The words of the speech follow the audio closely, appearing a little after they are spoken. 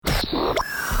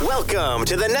Welcome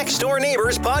to the Next Door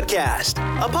Neighbors podcast,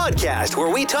 a podcast where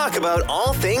we talk about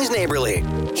all things neighborly.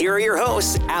 Here are your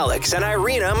hosts, Alex and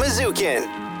Irina Mazukin.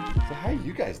 So how are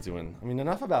you guys doing? I mean,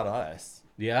 enough about us.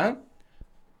 Yeah.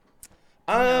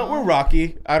 We're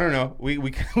rocky. I don't know. We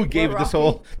gave this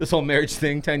whole marriage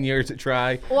thing 10 years to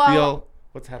try. Well,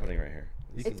 What's happening right here?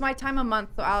 it's my time of month,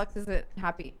 so Alex isn't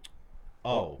happy.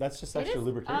 Oh, that's just extra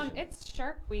lubrication. It's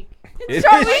Shark Week. It's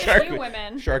Shark Week. Shark You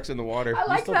women. Sharks in the water. I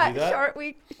like still that. do that? Short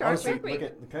week. Short Honestly,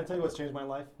 week. can I tell you what's changed my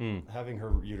life? Having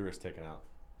her uterus taken out.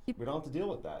 We don't have to deal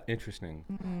with that. Interesting.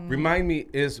 Remind me,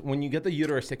 is when you get the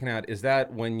uterus taken out, is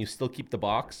that when you still keep the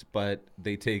box, but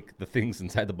they take the things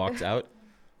inside the box out?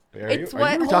 It's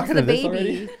what holds the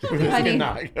baby. Honey,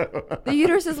 the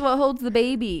uterus is what holds the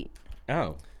baby.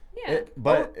 Oh. Yeah.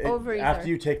 Ovaries after are-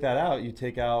 you take that out, you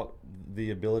take out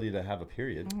the ability to have a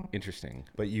period, Interesting.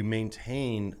 but you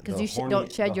maintain Because the you don't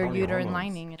shed the your horny uterine hormones.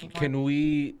 lining anymore. Can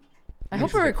we... I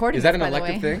hope we're recording Is that this, an by the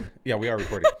elective way. thing? Yeah, we are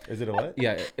recording. Is it a what?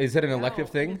 Yeah. Is it an elective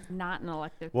thing? It's not an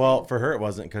elective. Well, for her it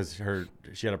wasn't because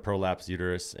she had a prolapsed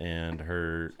uterus and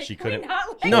she couldn't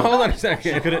No, hold on a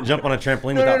second. she couldn't jump on a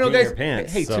trampoline No, without no, peeing guys. her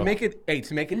pants. Hey, so. to make it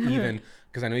even,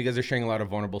 because I know you guys are sharing a lot of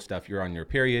vulnerable stuff. You're on your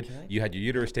period. You had your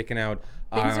uterus taken out.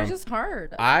 Things are just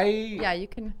hard. Yeah, you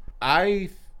can. I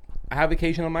have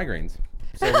occasional migraines,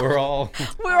 so we're all.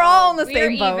 We're all in the We're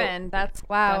same boat. even. That's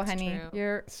Wow, that's honey, true.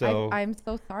 you're. So- I'm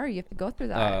so sorry you have to go through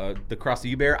that. The cross that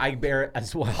you bear, I bear it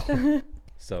as well.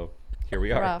 So here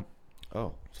we are. Rough.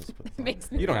 Oh, so let's put this on.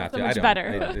 Makes me You don't feel have so to. I much don't. better.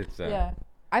 It's, Yeah,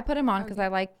 I put him on because I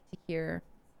like to hear.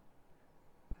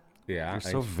 Yeah. You're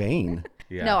so vain.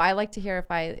 Yeah. No, I like to hear if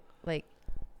I like.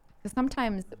 Because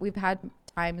sometimes we've had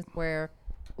times where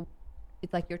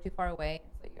it's like you're too far away,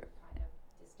 so you're kind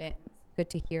of distant. It's good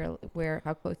to hear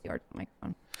how close you are to the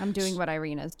microphone. I'm doing what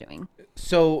Irina's doing.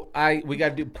 So we got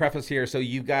to do preface here. So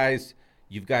you guys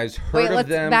heard Wait, of let's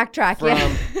them backtrack, from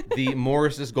yeah. the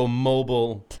Morrises go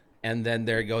mobile, and then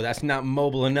they go, that's not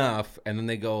mobile enough, and then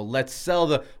they go, let's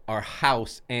sell our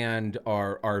house and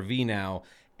our RV now,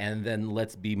 and then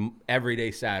let's be everyday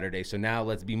Saturday. So now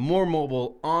let's be more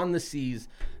mobile on the seas,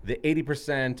 the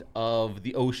 80% of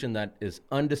the ocean that is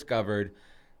undiscovered.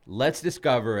 Let's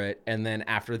discover it, and then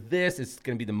after this, it's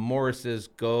going to be the Morrises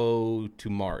go to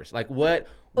Mars. Like what?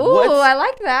 Ooh, what's- I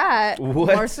like that.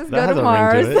 What? Horses That go has to a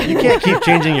Mars. ring to it. You can't keep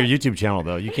changing your YouTube channel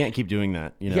though. You can't keep doing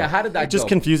that. You know? Yeah, how did that It just go?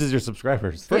 confuses your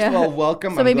subscribers. First of Yeah. all,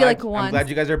 welcome. So I'm maybe glad, like I'm once. glad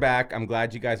you guys are back. I'm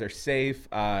glad you guys are safe.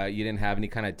 You didn't have any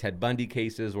kind of Ted Bundy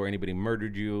cases where anybody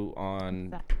murdered you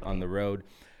on the road.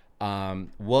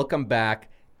 Welcome back.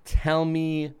 Tell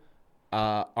me,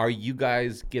 are you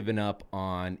guys giving up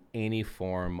on any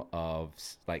form of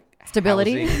like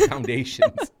Stability? housing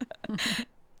foundations?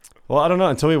 Well, I don't know.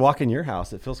 Until we walk in your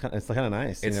house, it feels kind of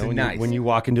nice. It's you know, nice. when you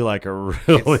walk into like a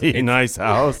really It's- nice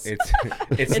house.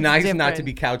 It's nice not to different.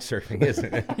 be couch surfing,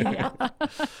 isn't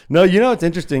it? No, you know what's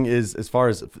interesting is as far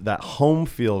as that home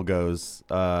feel goes,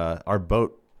 our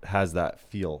boat has that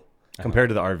feel compared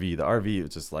to the RV. The RV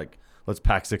is just like, let's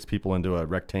pack 6 people into a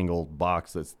rectangle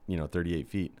box that's 38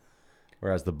 feet,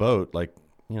 whereas the boat, like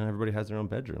everybody has their own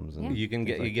bedrooms. And You can things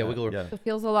get like get that. wiggle room. Yeah, It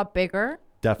feels a lot bigger.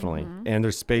 definitely. And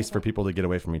there's space for people to get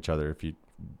away from each other.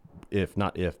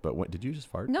 But when, did you just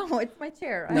fart? No, it's my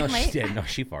chair. I No, have my, she did. No,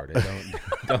 she farted.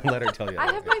 Don't let her tell you.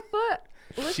 I have my foot.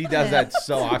 She Listen. does that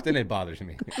so often it bothers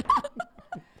me.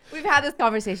 We've had this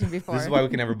conversation before. This is why we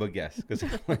can never book guests because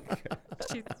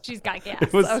She's got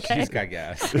gas. was- Okay. she's got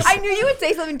gas. I knew you would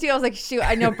say something too. I was like, shoot,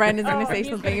 I know Brandon's gonna say he's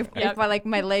something gonna- if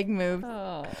my leg moves.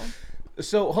 Oh.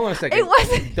 So hold on a second. It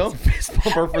wasn't- Don't fist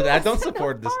bump her for that. Don't wasn't a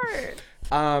support this.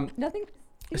 fart. Nothing.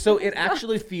 So it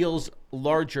actually feels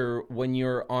larger when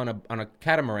you're on a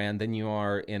catamaran than you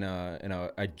are in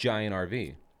a giant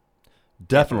RV.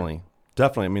 Definitely.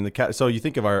 I mean, so you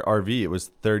think of our RV, it was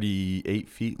 38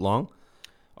 feet long.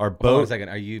 Our Hold on a boat, second.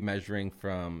 Are you measuring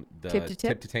from the Tip to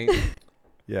tip? to tank?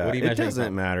 yeah, What are you it measuring doesn't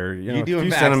from? matter. You a do few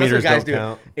max. centimeters That's what guys don't do.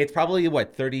 count. It's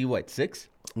probably 6?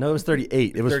 No, it was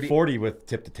 38. It was 30 40 with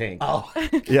tip to tank. Oh,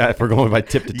 Yeah, if we're going by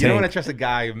tip to you don't want to tank. trust a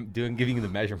guy giving you the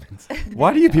measurements.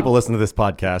 Why do you people listen to this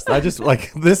podcast? I just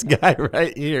like this guy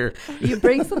right here. You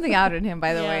bring something out in him,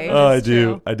 by the Yeah. way. Oh, I That's do.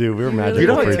 true. I do. We're You magical really You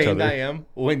know for how each tamed I other. am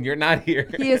when you're not here.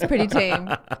 He is pretty tame.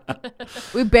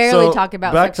 We barely So, talk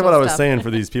about back to sexual what I was stuff. saying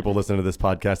for these people listening to this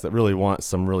podcast that really want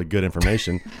some really good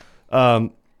information.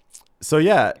 So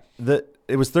yeah,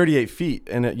 it was 38 feet,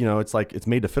 and it's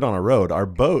made to fit on a road. Our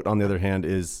boat, on the other hand,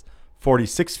 is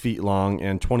 46 feet long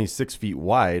and 26 feet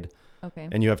wide. Okay.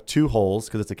 and you have 2 holes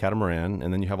because it's a catamaran,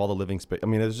 and then you have all the living space. I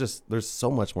mean, there's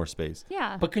so much more space.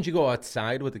 Yeah. But couldn't you go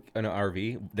outside with an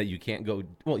RV that you can't go?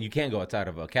 Well, you can go outside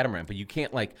of a catamaran, but you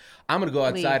can't like, I'm going to go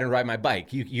outside Leave. and ride my bike.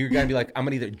 You're going to be like, I'm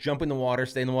going to either jump in the water,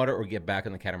 stay in the water, or get back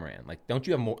on the catamaran. Like, don't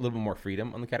you have a little bit more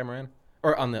freedom on the catamaran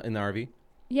or in the RV?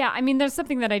 Yeah, I mean, there's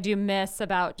something that I do miss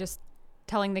about just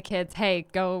telling the kids, hey,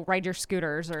 go ride your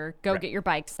scooters or go get your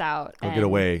bikes out. Go get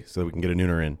away so we can get a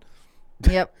nooner in.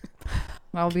 Yep.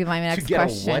 That'll be my next get a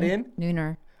question. what in?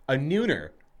 Nooner. A nooner.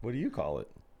 What do you call it?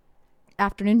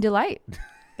 Afternoon delight.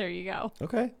 There you go.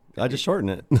 Okay, I just shorten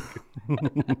it.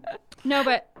 No,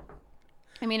 but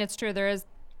I mean, it's true. There's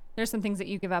some things that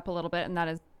you give up a little bit, and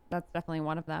that's definitely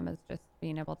one of them is just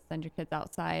being able to send your kids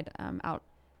outside, out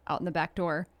in the back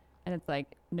door. And it's like,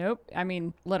 nope. I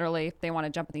mean, literally, if they want to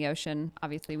jump in the ocean,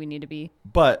 obviously we need to be.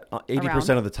 But 80%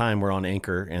 Around. of the time we're on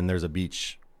anchor and there's a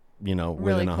beach, Really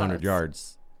within 100 close.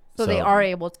 yards. So they are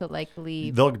able to like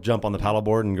leave. They'll jump on the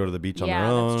paddleboard and go to the beach on Yeah,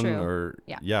 their own. that's true. Or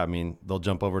Yeah. I mean, they'll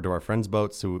jump over to our friends'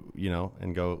 boats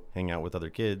and go hang out with other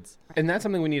kids. And that's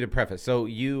something we need to preface. So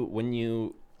when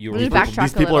you were Let's first- backtrack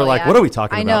These a people little, are like, yeah. what are we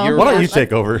talking I about? know. Why don't Yeah, you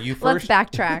take over? you Let's first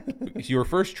backtrack. you were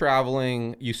first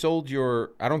traveling. You sold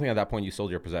your. I don't think at that point you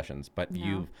sold your possessions, but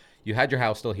No. you had your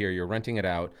house still here. You're renting it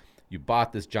out. You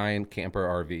bought this giant camper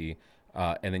RV,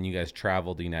 and then you guys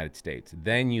traveled the United States.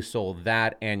 Then you sold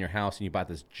that and your house, and you bought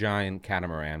this giant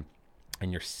catamaran,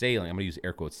 and you're sailing. I'm gonna use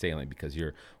air quotes sailing because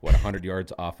you're 100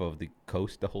 yards off of the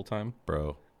coast the whole time.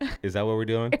 Bro, Is that what we're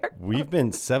doing? we've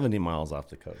been 70 miles off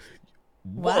the coast.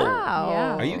 Wow.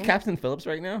 Yeah. Are you Captain Phillips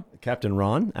right now? Captain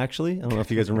Ron, actually. I don't know if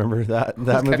you guys remember that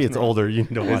movie. Captain It's Ron? older. You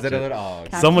need to watch Is it it. at all?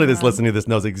 Captain Somebody that's Ron. listening to this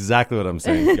knows exactly what I'm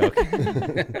saying.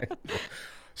 Okay.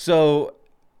 So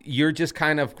you're just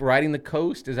kind of riding the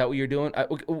coast. Is that what you're doing?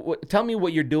 Tell me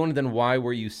what you're doing, and then why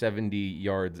were you 70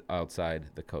 yards outside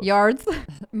the coast? Yards.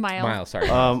 Miles,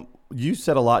 sorry. You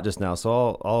said a lot just now,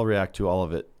 so I'll react to all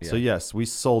of it. So Yeah. yes, we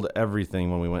sold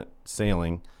everything when we went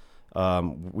sailing.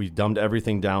 We dumbed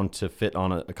everything down to fit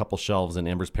on a couple shelves in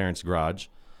Amber's parents' garage,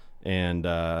 and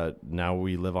now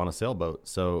we live on a sailboat.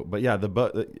 So, but yeah, the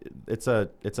boat it's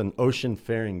an ocean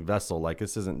faring vessel. Like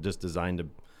this isn't just designed to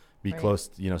be Right. close,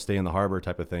 stay in the harbor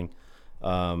type of thing.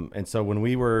 And so when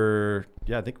we were,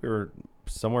 I think we were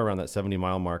somewhere around that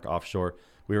 70-mile mark offshore.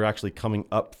 We were actually coming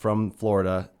up from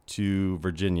Florida to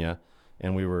Virginia,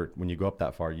 and when you go up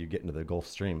that far, you get into the Gulf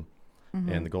Stream.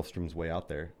 And the Gulf Stream's way out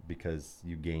there because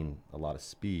you gain a lot of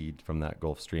speed from that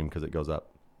Gulf Stream because it goes up.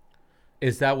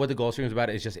 Is that what the Gulf Stream is about?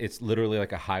 It's literally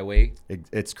like a highway.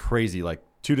 It's crazy, like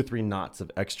 2 to 3 knots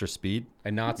of extra speed.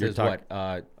 And knots You're is talk-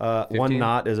 what? 1 15?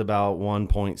 knot is about 1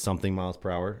 point something miles per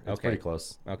hour. It's Okay. pretty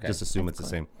close. Okay. Just assume That's it's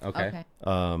the same. Okay.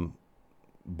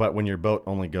 But when your boat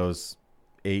only goes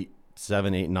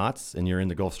 7, 8 knots and you're in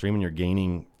the Gulf Stream and you're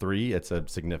gaining 3, it's a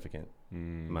significant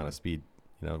amount of speed,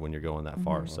 when you're going that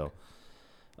far. So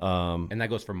And that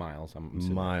goes for miles. I'm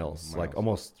assuming. miles, like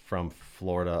almost from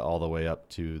Florida all the way up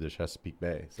to the Chesapeake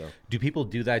Bay. So Do people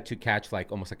do that to catch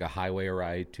like almost like a highway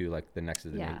ride to like the next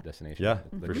Yeah. destination? yeah,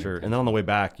 Like for the- sure. And then on the way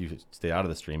back, you should stay out of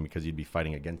the stream because you'd be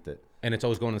fighting against it. And it's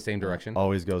always going in the same direction.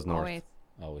 Always goes north. Always.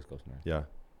 Always goes north. Yeah,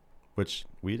 which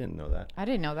we didn't know that. I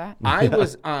didn't know that. I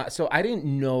was so I didn't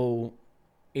know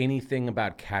anything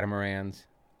about catamarans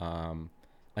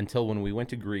until when we went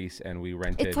to Greece and we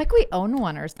rented It's like we own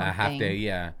one or something. a half day.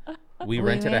 Yeah, we We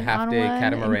rented a went half on day one in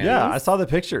catamaran. Yeah, I saw the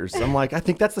pictures. I'm like, I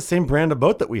think that's the same brand of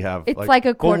boat that we have. It's like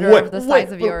a quarter But of the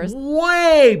size of but yours.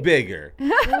 Way bigger.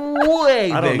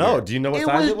 Way I don't know. bigger. Do you know what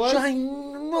size it was?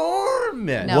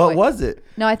 Ginormous. No. What was it?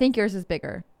 No, I think yours is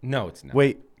bigger. No, it's not.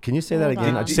 Wait, can you say that Hold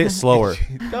again? on. Say it slower.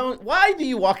 Don't. Why do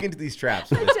you walk into these traps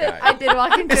with this guy? I did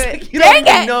walk into It's it. like you Dang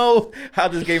don't it! know how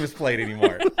this game is played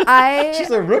anymore.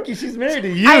 She's a rookie. She's married to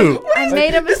you. I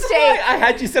made a This is why mistake. I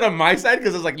had you sit on my side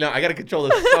because I was like, no, I got to control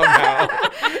this somehow.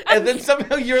 And then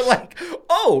somehow you're like,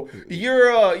 oh,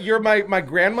 you're my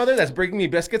grandmother that's bringing me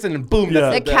biscuits, and then boom, Yeah.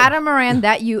 that's The catamaran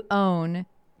that you own,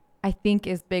 I think,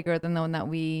 is bigger than the one that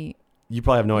we. You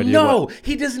probably have no idea. No, what-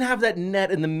 he doesn't have that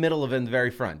net in the middle of it in the very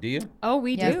front. Do you? Oh,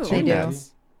 we Yes, do. they do.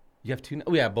 Yes. You have two.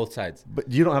 Oh yeah, both sides.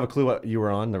 But you don't have a clue what you were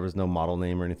on. There was no model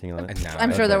name or anything on it. No,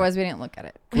 I'm sure there Okay. was. We didn't look at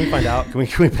it. Can we find out? Can we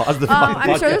pause the I'm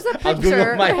sure podcast? there's a I'll Google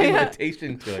picture. my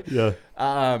invitation to it. Yeah.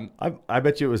 I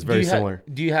bet you it was very similar.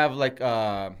 Do you have like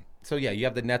so yeah, you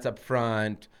have the nets up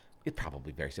front. It's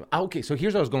probably very similar. Okay, so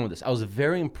here's where I was going with this. I was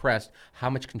very impressed how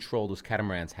much control those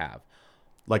catamarans have.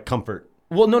 Like comfort.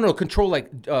 Well, no, control like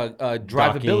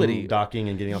drivability. Docking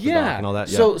and getting off the dock and all that.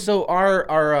 Yeah. So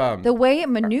our The way it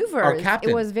maneuvers, our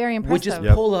captain it was very would just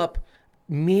impressive. pull up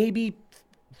maybe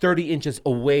 30 inches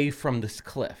away from this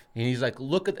cliff. And he's like,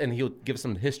 look at, and he'll give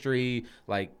some history,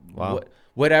 like Wow.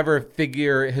 whatever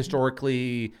figure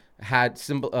historically had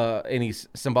any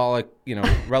symbolic,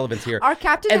 relevance here. Our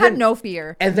captain And had then- no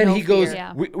fear. And then No he goes, fear.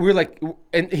 Yeah. we're like,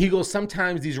 and he goes,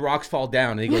 sometimes these rocks fall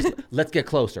down. And he goes, let's get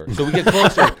closer. So we get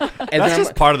closer. And That's then I'm,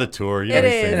 just part of the tour. You It know,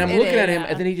 is. and I'm It looking at is. him,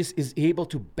 and then he just is able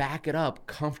to back it up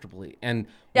comfortably. And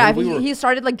Yeah, when we were- he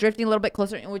started like drifting a little bit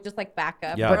closer and would just like back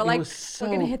up. Yeah. We're But it like, was we're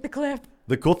gonna so- hit the cliff.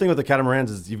 The cool thing with the catamarans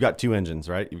is you've got 2 engines,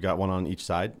 right? You've got one on each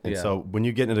side. And Yeah. so when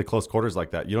you get into close quarters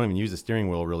like that, you don't even use the steering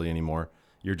wheel really anymore.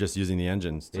 You're just using the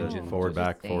engines to Engine. forward,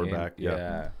 back, Interesting. forward, back. Yeah.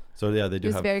 yeah. So yeah, they It do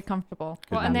was have very comfortable.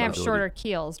 good Well, and they have maneuverability. shorter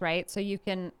keels, right? So you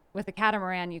can, with a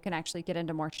catamaran, you can actually get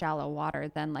into more shallow water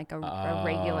than like a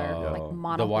regular like Oh,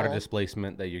 monohull. the water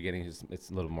displacement that you're getting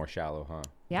it's a little more shallow, huh?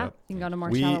 Yeah, Yep. you can go to more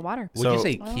We- shallow water. Would you So-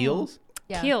 say keels?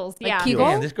 Yeah. Keels, Like yeah. Kegel?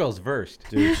 Man, this girl's versed.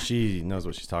 Dude, she knows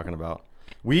what she's talking about.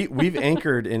 We've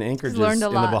anchored in anchorages learned a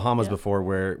in the lot. Bahamas Yeah. before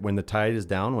where when the tide is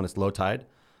down, when it's low tide,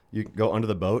 you can go under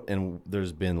the boat and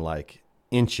there's been like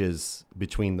inches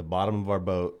between the bottom of our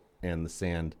boat and the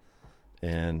sand,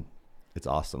 and it's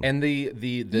awesome. And the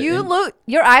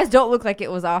Your eyes don't look like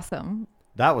it was awesome.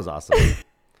 That was awesome.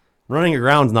 Running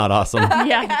aground's not awesome.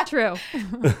 Yeah, true.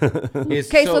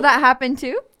 Okay, so that happened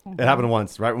too? It happened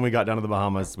once, right when we got down to the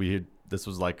Bahamas. This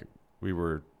was like we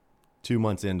were 2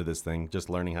 months into this thing, just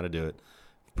learning how to do it.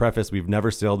 Preface: we've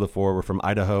never sailed before. We're from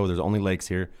Idaho. There's only lakes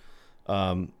here.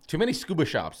 too many scuba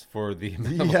shops for the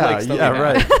Yeah,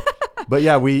 right. But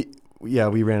yeah, we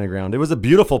ran aground. It was a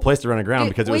beautiful place to run aground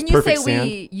because it was when perfect you say sand.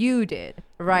 we, you did,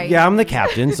 right? Yeah, I'm the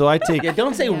captain, so I take Yeah,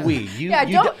 don't say we. You, Yeah,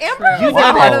 you don't. d- Amber you was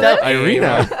not part of developed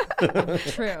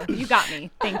this. Irina. True. You got me.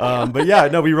 Thank you. But yeah,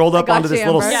 no, we rolled up got onto this you,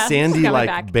 little Amber. Yeah, sandy coming like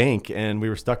back. bank, and we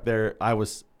were stuck there.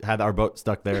 Had our boat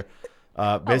stuck there,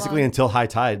 basically until high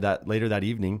tide later that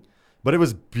evening. But it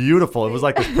was beautiful. It was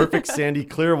like this perfect sandy,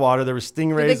 clear water. There were Did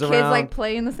stingrays the kids around. like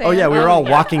play in the sand? Oh yeah, we were all yeah.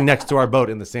 walking next to our boat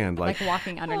in the sand, Like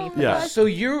walking underneath. yeah.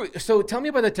 So tell me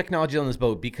about the technology on this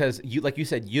boat, because you, like you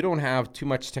said, you don't have too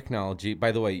much technology.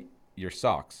 By the way, your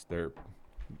socks, they're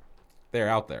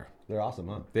out there. They're awesome,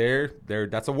 huh? They're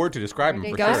that's a word to describe them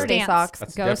for Go sure. Saturday Stance. socks.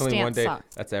 That's Go definitely stance one day.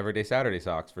 socks. That's everyday Saturday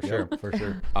socks for sure. For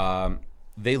sure.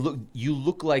 You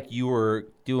look like you were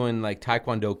doing like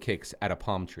Taekwondo kicks at a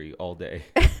palm tree all day.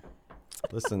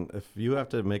 Listen, if you have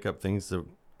to make up things to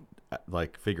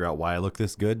like figure out why I look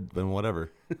this good, then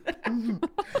whatever. I'm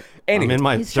Anyway, in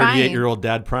my He's trying. 38-year-old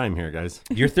dad prime here, guys.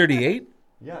 you're 38?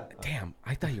 Yeah. Damn,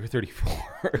 I thought you were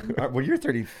 34. Well, you're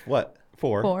 30. What?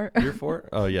 4. 4. You're 4?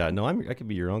 Oh yeah. No, I could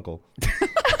be your uncle.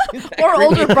 Or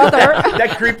older brother.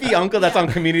 That creepy uncle that's on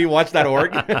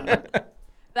CommunityWatch.org.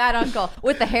 That uncle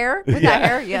with the hair. With that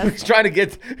hair, yes. He's trying to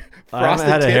get I haven't frosted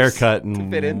had a tips haircut to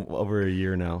fit in. in over a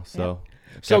year now, so.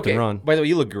 So Captain okay. Ron. By the way,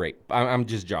 you look great. I'm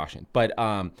just joshing, but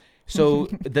so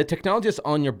the technologists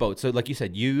on your boat. So like you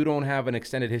said, you don't have an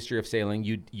extended history of sailing.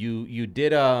 You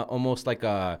did almost like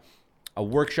a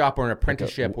workshop or an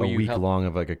apprenticeship a where you week helped, long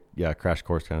of like a crash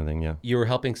course kind of thing. Yeah. you were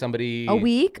helping somebody A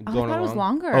week? Oh, I going thought it was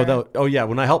along. longer. Oh yeah.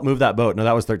 When I helped move that boat, no,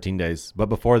 that was 13 days. But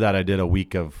before that, I did a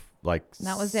week of like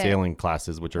That was it. sailing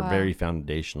classes, which are Wow. very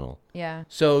foundational. Yeah.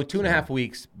 So 2.5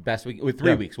 weeks, best week with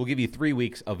 3 Yeah. weeks. We'll give you 3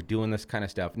 weeks of doing this kind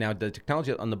of stuff. Now, the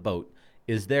technology on the boat,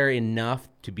 is there enough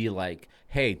to be like,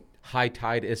 hey, high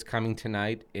tide is coming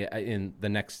tonight in the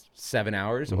next 7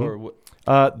 hours, Mm-hmm. or what?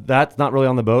 That's not really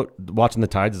on the boat. Watching the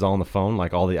tides is all on the phone.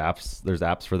 Like all the apps, there's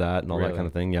apps for that and all Really? that kind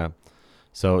of thing. Yeah.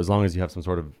 So as long as you have some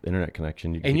sort of internet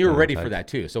connection, you can And keep you're an eye on ready for tides. that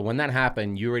too. So when that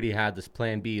happened, you already had this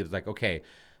plan B. It's like, okay,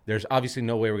 there's obviously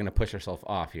no way we're going to push ourselves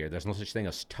off here. There's no such thing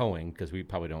as towing because we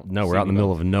probably don't. No, we're see out in the any middle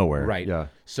boats. of nowhere. Right. Yeah.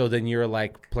 So then you're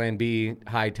like, plan B,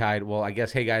 high tide. Well, I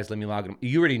guess, hey guys, let me log them.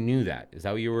 You already knew that. Is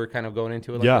that what you were kind of going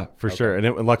into it? Like Yeah, that? for Okay. sure.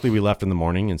 And luckily we left in the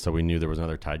morning, and so we knew there was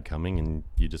another tide coming, and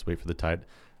you just wait for the tide.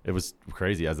 It was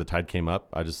crazy. As the tide came up,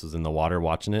 I just was in the water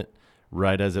watching it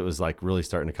right as it was like really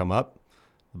starting to come up.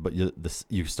 But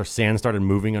sand started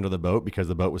moving under the boat because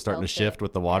the boat was starting to Felt it. shift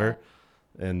with the water.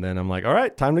 And then I'm like, all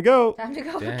right, time to go. Time to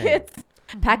go Dang. for kids.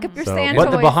 Pack up your So, sand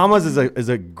but the toys. Bahamas is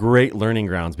a great learning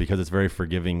grounds because it's very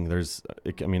forgiving.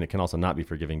 It can also not be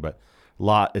forgiving, but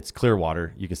it's clear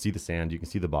water. You can see the sand, you can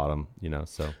see the bottom,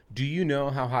 so. Do you know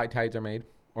how high tides are made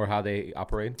or how they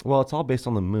operate? Well, it's all based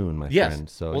on the moon, my Yes. friend.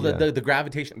 So well, yeah. the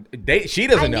gravitation. She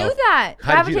doesn't I know. knew that.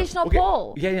 How did you know? Gravitational Okay,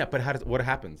 pull. Yeah. But what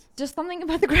happens? Just something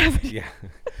about the gravity. Yeah.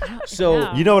 So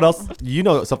know. You know what else? You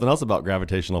know something else about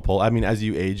gravitational pull. I mean, as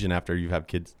you age and after you've had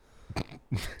kids,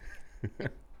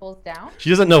 Pulls down. she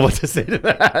doesn't know what to say to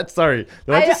that. Sorry,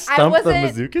 did I just stump the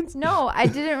wasn't- Mazookans? No, I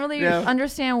didn't really Yeah.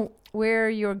 understand where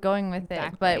you were going with it,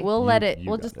 Exactly. but we'll You- let it. you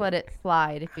We'll got just it. let it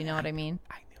slide, if you know what I mean.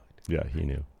 I knew it. Yeah, he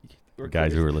knew.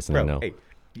 guys who are listening know. Hey,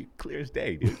 you clear as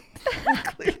day, dude.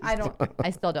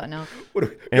 I still don't know.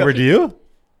 Amber, do you?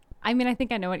 I mean, I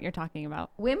think I know what you're talking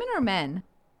about. Women or men?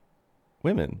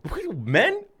 Women.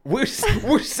 Men? We're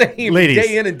saying Ladies,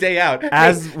 day in and day out.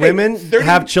 As Hey, women 30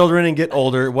 have children and get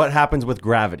older, what happens with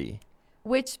gravity?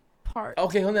 Which part?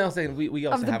 Okay, hold on a second. We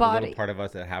also the have a body. little part of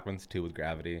us that happens too with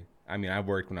gravity. I mean, I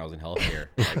worked when I was in healthcare.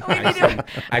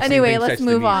 Anyway, let's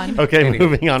move on. Okay, Anyway,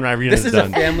 moving on. Irina's This is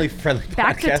done. a family-friendly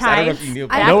Back to podcast. I don't know if tights. you knew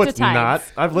I about No, Back it's to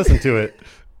tights. not. I've listened to it.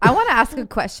 I want to ask a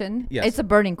question. Yes. It's a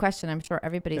burning question. I'm sure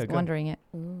everybody's Yeah, go. wondering it.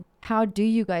 How do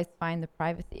you guys find the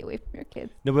privacy away from your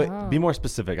kids? No, but be more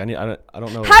specific. I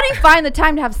don't know. How do you find the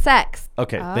time to have sex?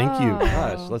 Okay, thank you. Oh.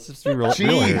 Gosh, let's just be real here.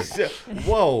 Jeez.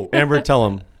 Whoa. Amber, tell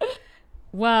them.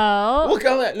 Well,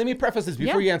 Well, let me preface this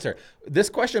before Yeah. you answer. This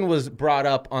question was brought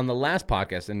up on the last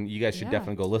podcast, and you guys should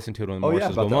definitely go listen to it on Oh, yeah,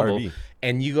 Morses about Go the Mumble. RV.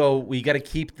 And you go, we got to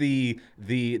keep the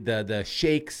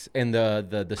shakes and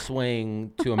the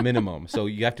swaying to a minimum. So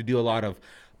you have to do a lot of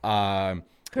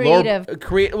Creative.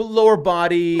 lower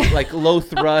body, like low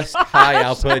thrust, high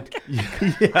output.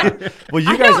 Well,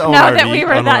 you guys own know RV, that we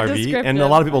were own that RV, and a descriptive.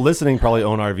 lot of people listening probably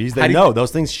own RVs. How They do you- know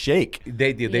those things shake.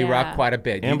 They do. They rock Yeah. quite a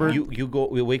bit. Amber? You go.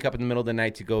 We wake up in the middle of the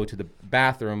night to go to the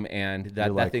bathroom, and that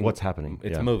You're like, thing. what's happening?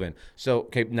 It's Yeah. moving. So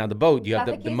okay, now the boat. You have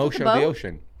that the the case with motion the of the boat?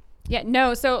 ocean. yeah,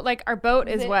 no. So like our boat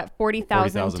is it- what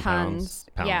 40,000 40,000 tons.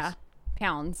 pounds. Yeah,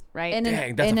 pounds, right? In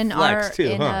Dang, an, that's in a an flex R, too,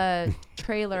 in huh? a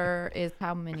trailer is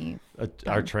how many?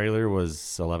 Our trailer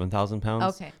was 11,000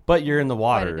 pounds. Okay. But you're in the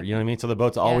water. difference. You know what I mean? So the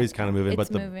boat's always kind of moving. It's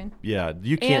but moving. Yeah,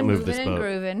 you can't And move Moving this and boat.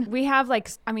 grooving. we have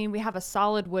we have a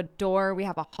solid wood door. We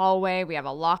have a hallway. We have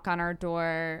a lock on our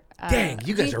door. Dang,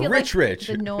 you Do guys you are feel rich, like rich.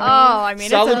 The noise. Oh, I mean,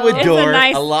 Solid it's wood a door,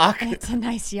 nice, a lock. It's a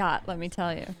nice yacht, let me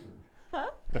tell you.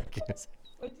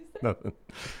 Nothing.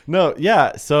 No,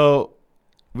 yeah. So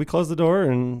we close the door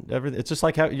and everything. It's just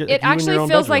like how you actually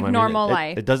feels like normal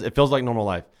life. It does. It feels like normal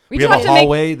life. We We have tried a to make-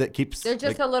 hallway that keeps. They're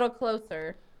just like, a little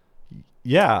closer.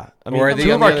 yeah. I mean, Or are they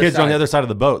two on of the our other kids are on the side? other side of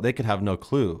the boat. They could have no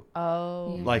clue.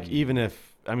 Oh. Like even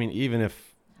if you know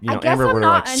I guess Amber I'm were to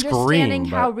not like understanding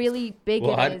scream. how but- really big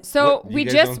Well, it is. So What, you we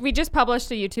guys just don't- we just published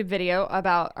a YouTube video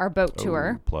about our boat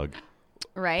tour, Oh, plug.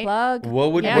 right? Plug.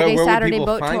 What would Yeah. where Everyday would Saturday people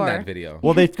boat find tour. that video?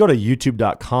 Well, they go to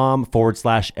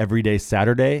youtube.com/everyday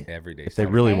Saturday Everyday if they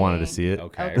really Okay. wanted to see it.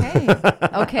 Okay.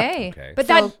 Okay. Okay. But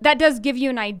So- that does give you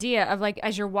an idea of like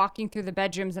as you're walking through the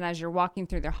bedrooms and as you're walking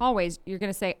through the hallways, you're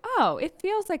gonna say, "Oh, it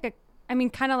feels like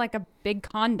kind of like a big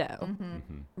condo."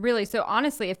 Really. So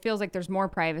honestly, it feels like there's more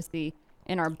privacy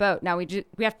in our boat. Now we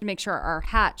have to make sure our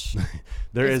hatch.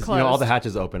 There It's is, you know, all the closed.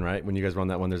 hatches open, right? When you guys run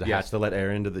that one, there's a Yes. hatch to let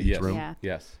air into each Yes. room. Yeah.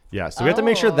 Yes. Yeah, so we have to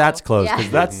make sure that's Oh, closed yeah.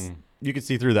 because that's you can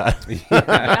see through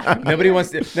that. Nobody wants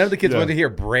to. None of the kids Yeah. want to hear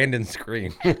Brandon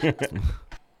scream.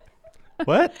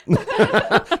 What?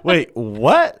 Wait,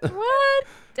 what? What?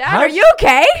 Dad, How- are you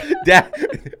okay? Dad,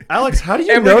 Alex, how do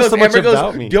you Amber know goes, so much Amber goes,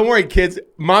 about me? Don't worry, kids.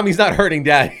 Mommy's not hurting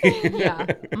Daddy. Yeah.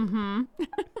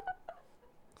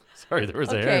 Sorry, there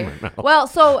was a hair in my mouth. Well,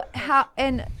 so how,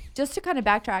 and just to kind of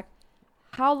backtrack,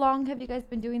 how long have you guys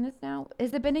been doing this now?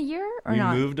 Has it been a year or We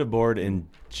not? moved aboard in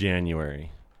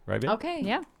January, right? Babe? Okay.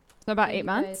 Yeah. So about So 8 you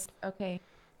months. guys- okay.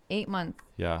 8 months.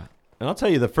 Yeah, and I'll tell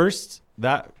you,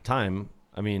 that time,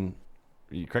 I mean,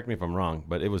 you correct me if I'm wrong,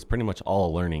 but it was pretty much all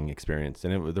a learning experience,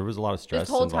 and there was a lot of stress This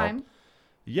whole involved. time?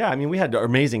 Yeah, I mean, we had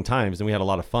amazing times and we had a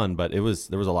lot of fun, but there was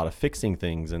a lot of fixing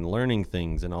things and learning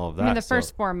things and all of that. I mean, the so-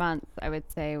 first 4 months, I would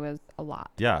say, was a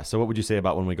lot. Yeah. So what would you say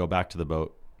about when we go back to the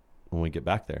boat when we get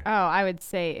back there? Oh, I would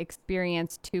say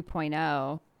experience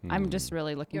 2.0. I'm just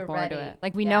really looking You're forward to ready. it.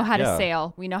 Like we Yeah. know how to Yeah.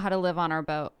 sail. We know how to live on our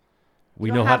boat. We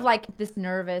You know don't how have like this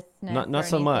nervousness. not or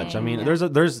so much. I anything.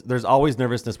 mean, there's always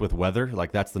nervousness with weather.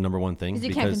 Like that's the number one thing 'Cause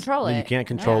you can't control You it. can't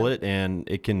control Yeah. it, and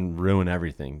it can ruin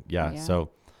everything. Yeah. Yeah. So,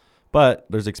 but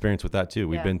there's experience with that too.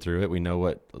 We've Yeah. been through it. We know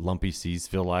what lumpy seas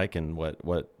feel like, and what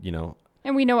you know.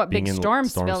 And we know what Being big in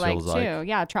storms storms feel like feels too. like.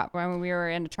 Yeah, when we were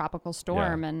in a tropical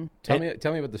storm and tell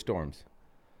me about the storms.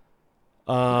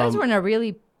 You guys were in a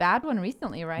really bad one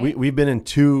recently, right? We've been in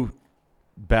two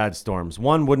bad storms.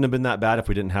 One wouldn't have been that bad if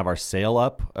we didn't have our sail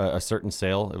up, a certain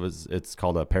sail. It's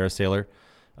called a parasailer.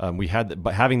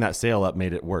 But having that sail up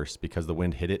made it worse because the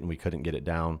wind hit it and we couldn't get it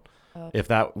down. If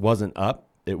that wasn't up,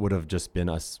 it would have just been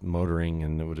us motoring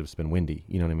and it would have just been windy.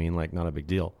 You know what I mean? Like not a big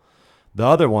deal. The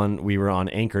other one, we were on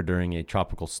anchor during a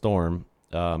tropical storm,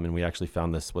 and we actually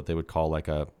found this what they would call like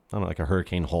a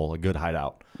hurricane hole, a good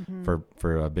hideout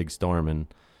for a big storm, and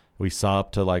we saw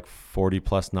up to like 40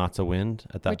 plus knots of wind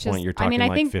at that Which point. is- You're I mean, talking I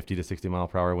like think- 50 to 60 mile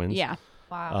per hour winds. yeah,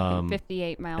 wow.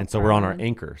 58 miles. And so per we're on our hour.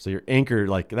 anchor. So your anchor,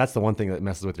 like that's the one thing that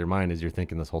messes with your mind is you're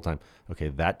thinking this whole time, okay,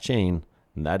 that chain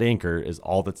And that anchor is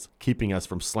all that's keeping us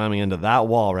from slamming into that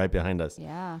wall right behind us.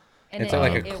 Yeah. It's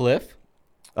like a cliff.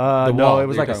 No, wall it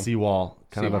was that like you're a talking- seawall,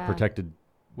 kind of a Yeah. protected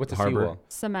What's a harbor. seawall?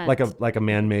 Cement. Like a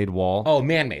man-made wall. Oh,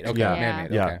 man-made. Okay, Yeah.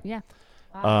 man-made. Yeah. Okay.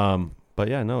 Yeah. But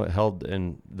yeah, no, it held,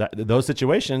 and those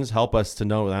situations help us to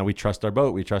know that we trust our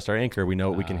boat, we trust our anchor, we know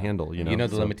what we can handle. You know,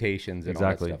 the So- limitations and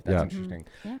Exactly, all that stuff. That's yeah.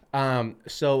 interesting. Yeah.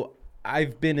 So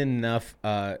I've been in enough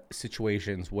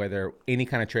situations where any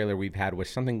kind of trailer we've had where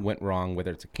something went wrong,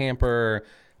 whether it's a camper,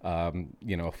 a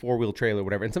 4-wheel trailer,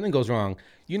 whatever, and something goes wrong.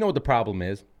 You know what the problem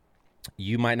is.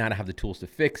 You might not have the tools to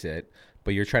fix it,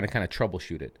 but you're trying to kind of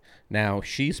troubleshoot it. Now,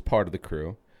 she's part of the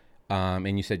crew,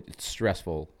 and you said it's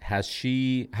stressful.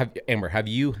 Amber, have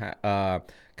you kind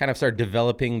of started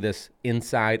developing this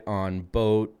insight on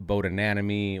boat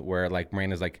anatomy where like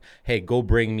Miranda's like, hey, go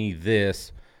bring me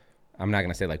this. I'm not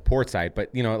going to say like port side, but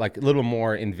like a little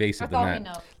more invasive That's all than we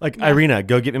that. know. Like Irina,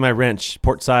 go get me my wrench,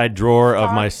 port side drawer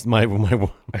of my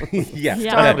Yeah,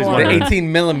 Yeah. the wondering.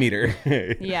 18 millimeter.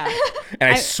 Yeah. And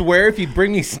I swear, if you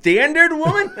bring me standard,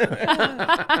 woman.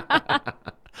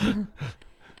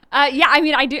 Yeah, I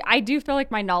mean, I do feel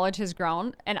like my knowledge has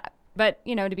grown, but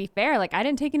to be fair, like I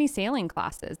didn't take any sailing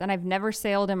classes, and I've never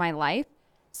sailed in my life,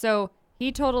 so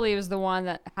he totally was the one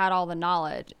that had all the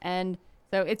knowledge, and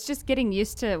so it's just getting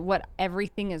used to what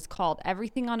everything is called.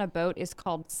 Everything on a boat is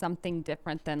called something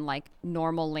different than like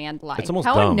normal land life. It's almost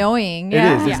How dumb. annoying. It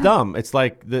Yeah. is. It's Yeah. dumb. It's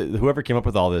like whoever came up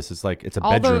with all this. It's like it's a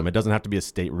All the- bedroom. It doesn't have to be a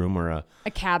stateroom or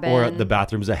a cabin or the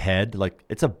bathroom's a head. Like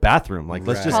it's a bathroom. Like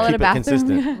let's just Call it keep a it bathroom.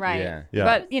 consistent. right? Yeah. Yeah.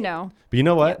 But But you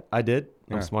know what? I did.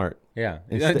 I'm smart. Yeah.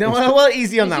 Instead- Well,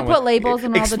 easy on Did that you one. put labels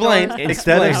on all the Explain. doors?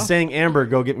 Instead Explain. of saying Amber,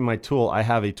 go get me my tool, I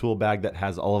have a tool bag that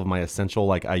has all of my essential,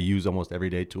 like I use almost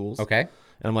everyday tools. Okay.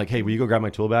 And I'm like, hey, will you go grab my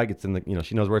tool bag? It's in the,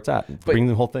 she knows where it's at. Bring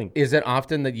the whole thing. Is it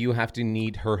often that you have to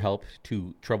need her help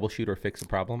to troubleshoot or fix a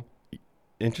problem?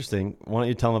 Interesting. Why don't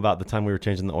you tell them about the time we were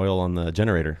changing the oil on the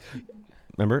generator?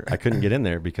 Remember? I couldn't get in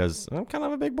there because I'm kind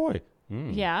of a big boy.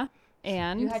 Yeah.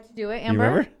 And You had to do it, You Amber.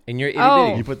 remember? And you're itty Oh.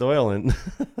 bitty. You put the oil in.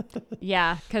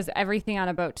 yeah, because everything on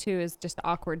a boat too is just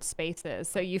awkward spaces.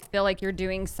 So you feel like you're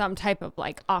doing some type of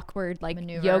like awkward like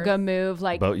Maneuvers. yoga move,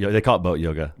 like They call it boat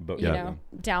yoga.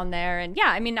 down there. And yeah,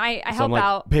 I mean, I So help I'm like,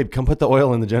 out. babe, come put the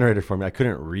oil in the generator for me. I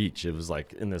couldn't reach. It was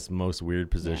like in this most weird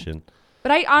position.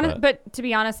 But but to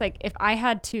be honest, like if I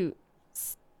had to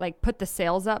like put the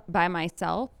sails up by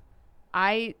myself,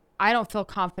 I don't feel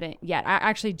confident yet.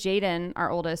 Actually, Jaden, our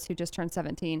oldest, who just turned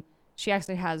 17, she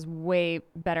actually has way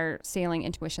better sailing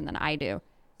intuition than I do.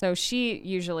 So she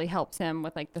usually helps him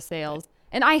with like the sails,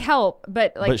 and I help,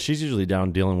 but like But she's usually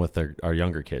down dealing with our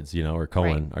younger kids, or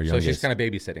Cohen, our So youngest. she's kind of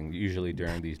babysitting usually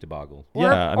during these debacles. or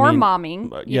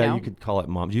momming. Yeah, you could call it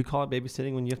mom. Do you call it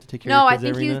babysitting when you have to take care No, of I your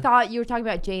kids? think you Irina? thought you were talking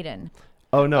about Jaden.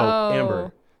 Oh no, Oh.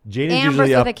 Amber. Jaden's Amber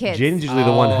usually for up. the kids. Jaden's usually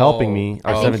the one helping me.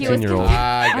 Our I think he was 17-year-old.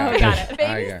 I got got it. it.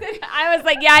 I got it. I was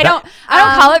like, yeah, I don't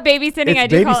call it babysitting. I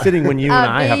It's do call it. babysitting when you and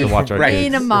I have to watch our Right.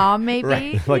 Being kids. a mom, maybe.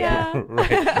 Right. Like, Yeah.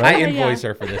 Right. I invoice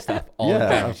her for this stuff all the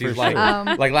Yeah, time. She's for like,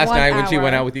 sure. like last 1 night when she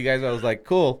went hour. out with you guys, I was like,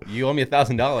 cool, you owe me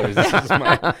 $1,000.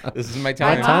 This is my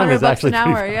time. time is $500 actually an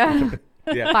hour. pretty Yeah.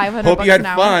 Yeah. 500 Hope bucks you had an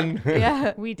hour. fun.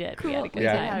 Yeah. We did. We had a good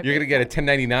Yeah. time. You're gonna get a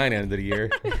 1099 end of the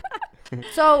year.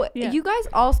 So Yeah. you guys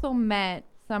also met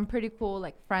some pretty cool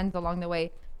like friends along the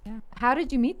way. Yeah. How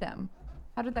did you meet them?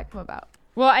 How did that come about?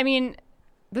 Well, I mean,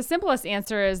 the simplest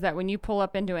answer is that when you pull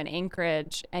up into an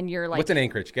anchorage and you're like, What's an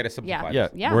anchorage? Get it simplified. Yeah,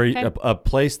 Yeah, we're okay. a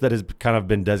place that has kind of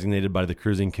been designated by the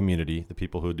cruising community, the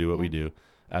people who do what we do,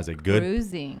 as a good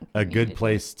Cruising. good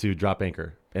place to drop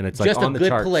anchor, and it's like Just on a the good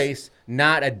charts. place,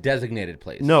 not a designated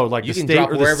place. No, like you the can state drop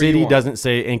or the wherever you city want. doesn't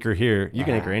say anchor here. You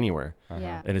can anchor anywhere,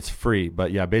 yeah. and it's free.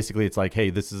 But yeah, basically it's like,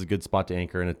 hey, this is a good spot to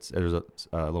anchor, and there's a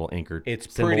little anchor.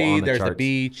 It's symbol pretty. on the There's the charts.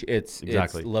 beach. It's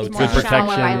Exactly. It's low It's Good more protection.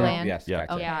 shallow island. Yes. Yeah.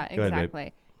 gotcha. Yeah, Go ahead, babe.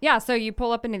 exactly. Yeah, so you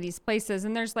pull up into these places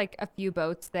and there's like a few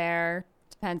boats there.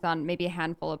 Depends on maybe a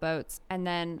handful of boats. And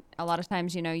then a lot of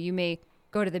times, you may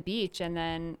go to the beach and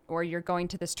then, or you're going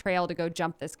to this trail to go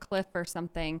jump this cliff or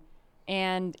something,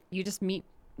 and you just meet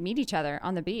each other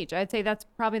on the beach. I'd say that's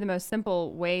probably the most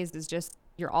simple ways is just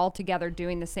you're all together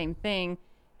doing the same thing.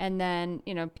 And then,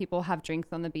 people have drinks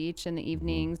on the beach in the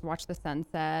evenings, watch the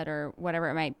sunset or whatever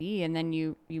it might be. And then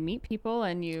you meet people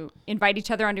and you invite each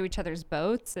other onto each other's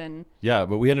boats. And Yeah,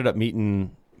 but we ended up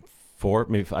meeting I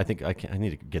need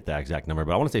to get the exact number,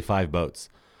 but I want to say 5 boats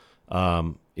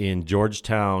in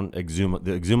Georgetown, Exuma,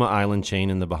 the Exuma Island chain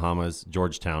in the Bahamas,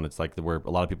 Georgetown. It's like where a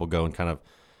lot of people go and kind of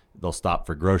they'll stop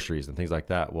for groceries and things like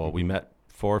that. Well, we met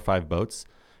 4 or 5 boats,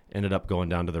 ended up going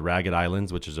down to the Ragged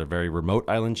Islands, which is a very remote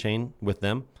island chain with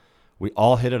them. We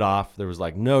all hit it off. There was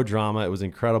like no drama. It was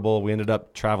incredible. We ended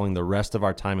up traveling the rest of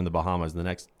our time in the Bahamas the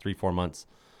next 3-4 months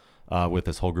with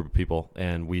this whole group of people.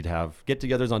 And we'd have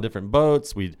get-togethers on different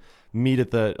boats. We'd meet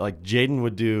at like Jaden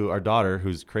would do, our daughter,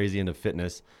 who's crazy into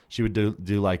fitness. She would do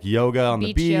like yoga on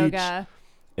the beach. Yoga.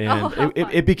 And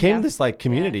it became this like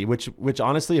community, which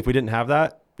honestly, if we didn't have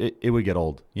that, it would get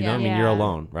old. You know what I mean? You're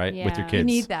alone, right? With your Yeah. kids. You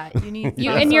need that. You need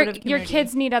You that and sort of your community.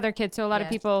 kids need other kids. So a lot of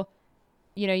Yes. people,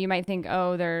 you know, you might think,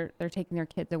 oh, they're taking their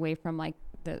kids away from like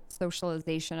the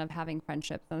socialization of having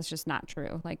friendships. That's just not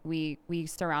true. Like we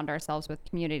surround ourselves with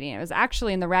community. And it was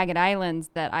actually in the Ragged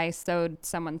Islands that I sewed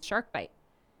someone's shark bite.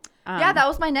 Yeah, that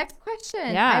was my next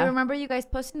question. Yeah. I remember you guys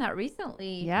posting that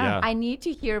recently. Yeah. I need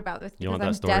to hear about this You because want that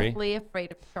I'm story? deathly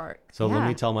afraid of sharks. So let Yeah.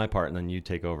 me tell my part, and then you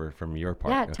take over from your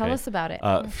part. Yeah, tell okay? us about it.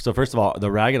 So first of all,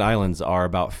 the Ragged Islands are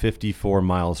about 54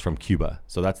 miles from Cuba.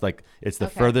 So that's like, it's the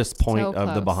Okay. furthest point So of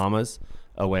the close. Bahamas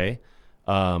away.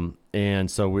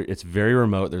 And so it's very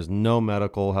remote. There's no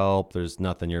medical help. There's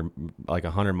nothing. You're like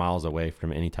 100 miles away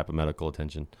from any type of medical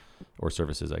attention or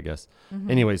services, I guess.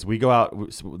 Anyways, we go out.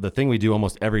 The thing we do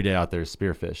almost every day out there is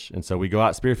spearfish. And so we go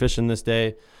out spearfishing this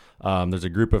day. There's a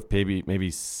group of maybe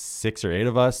 6 or 8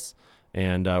 of us.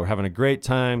 And we're having a great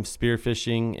time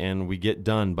spearfishing, and we get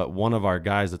done. But one of our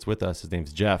guys that's with us, his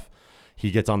name's Jeff, he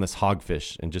gets on this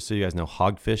hogfish. And just so you guys know,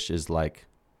 hogfish is like,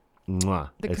 mwah.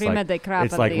 The It's cream like, of the crop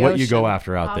it's of like the what you go ocean.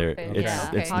 after out there. Hogfish, It's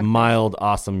yeah. it's Okay. mild,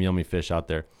 awesome, yummy fish out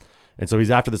there. And so he's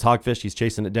after this hogfish. He's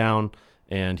chasing it down,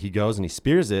 and he goes and he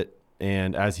spears it.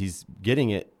 And as he's getting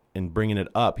it and bringing it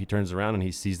up, he turns around and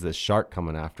he sees this shark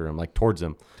coming after him, like towards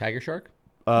him. Tiger shark?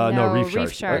 No, No, reef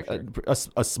reef shark. shark.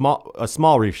 A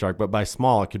small reef shark, but by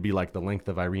small, it could be like the length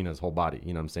of Irina's whole body.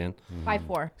 You know what I'm saying?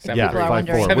 5'4". Seven Yeah, three.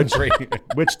 5'4", which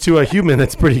 7'3". which to a human,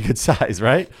 that's pretty good size,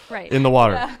 right? Right. In the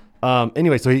water.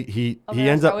 Anyway, so he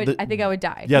ends up. I think I would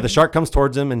die. Yeah, the shark comes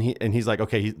towards him, and he's like,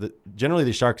 okay. Generally,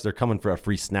 the sharks, they're coming for a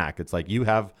free snack. It's like, you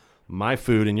have my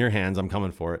food in your hands. I'm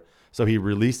coming for it. So he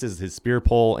releases his spear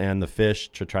pole and the fish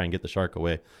to try and get the shark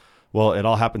away. Well, it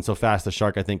all happened so fast. The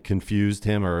shark, I think, confused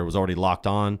him, or it was already locked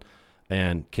on,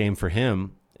 and came for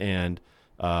him. And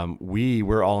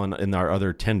we're all in our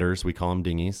other tenders. We call them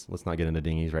dinghies. Let's not get into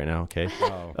dinghies right now, okay?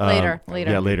 Later.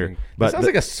 Yeah, later. But But sounds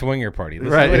like a swinger party. This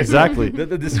is right, what- exactly.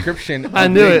 The description. I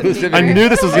of knew the it. inclusivity. I knew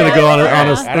this was going to go on a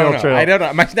I snail don't know. trail. I don't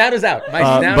know. My snout is out. My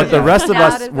snout But is the out. rest of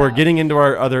Snout us is were out. getting into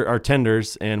our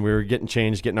tenders, and we were getting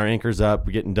changed, getting our anchors up,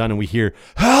 we're getting done, and we hear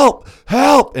help,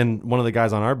 help, and one of the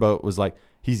guys on our boat was like,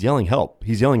 he's yelling help,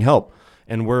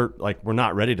 and we're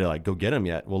not ready to like go get him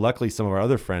yet. Well, luckily some of our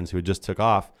other friends who had just took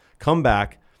off come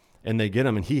back, and they get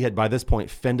him, and he had by this point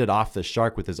fended off the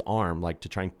shark with his arm, like to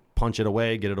try and punch it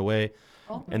away, get it away,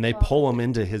 and they pull him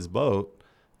into his boat,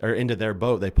 or into their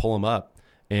boat. They pull him up.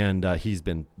 And he's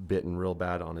been bitten real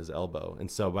bad on his elbow,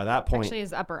 and so by that point, Actually,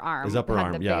 his upper arm. His upper had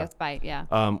arm, the yeah. biggest bite. Yeah.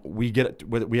 we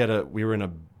were in a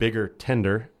bigger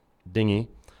tender dinghy,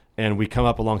 and we come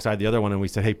up alongside the other one, and we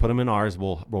said, hey, put him in ours.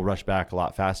 We'll rush back a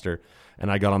lot faster.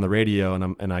 And I got on the radio,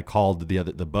 and I called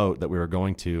the boat that we were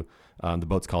going to. The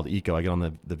boat's called Eco. I get on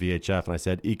the VHF, and I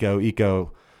said, Eco,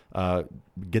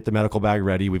 get the medical bag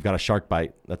ready. We've got a shark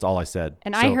bite. That's all I said.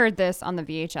 And So I heard this on the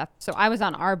VHF. So I was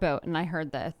on our boat and I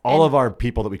heard this. all And- of our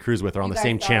people that we cruise with are on You the guys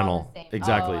same are on channel. the same-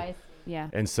 Exactly. Oh, I see. Yeah.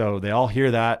 And so they all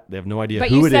hear that. They have no idea But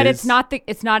who you it said is.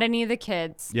 it's not any of the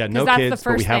kids. Yeah, 'Cause no that's kids, the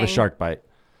but we first have a thing. shark bite.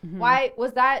 Why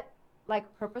was that like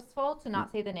purposeful to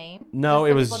not say the name? No, Just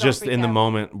it so was people don't just freak in the out?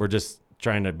 moment. We're just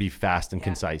trying to be fast and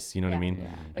concise. You know what I mean? Yeah.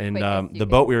 And Quick as you the can.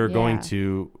 boat we were going Yeah.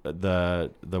 to,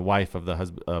 the wife of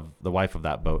the wife of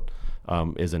that boat,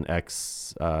 is an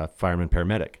ex fireman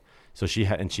paramedic. So she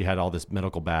had all this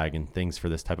medical bag and things for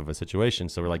this type of a situation.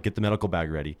 So we're like, get the medical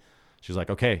bag ready. She was like,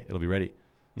 okay, it'll be ready.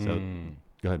 So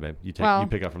go ahead, babe. You Well,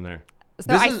 pick up from there.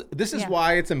 So This is yeah.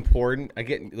 why it's important.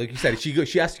 Again, like you said, she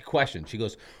asked you a question. She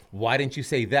goes, "Why didn't you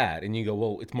say that?" And you go,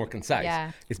 "Well, it's more concise."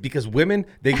 Yeah. It's because women,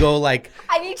 they go like,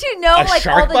 I need to know "A like all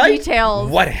shark the bite?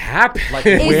 details. What happened?" Like,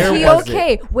 Is where he was it?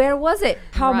 okay? Where was it?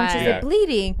 How much is Right. Yeah. it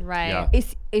bleeding? Right. Yeah.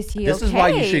 Is he This okay? is why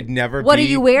you should never What be are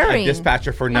you wearing? a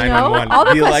dispatcher for know, 911. all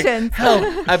the Be like, questions.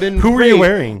 "Help, I've been Who were you raped.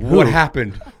 wearing? What Who?"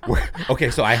 happened?" Okay,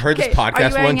 so I heard Okay, this podcast are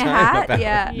you wearing one a time hat? about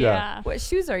Yeah. Yeah. What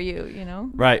shoes are you? You know.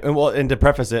 Right. And well, and to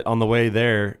preface it, on the way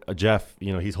there, Jeff,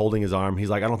 he's holding his arm. He's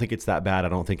like, I don't think it's that bad. I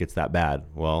don't think it's that bad.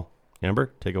 Well,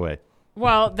 Amber, take away.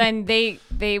 Well, then they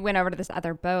went over to this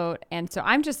other boat, and so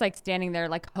I'm just like standing there,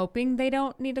 like hoping they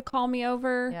don't need to call me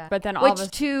over. Yeah. But then all Which of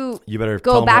a to You better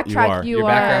go tell 'em what you backtrack. are. You your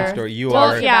are background story. You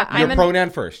Well, are yeah, your I'm an- pronoun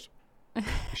first.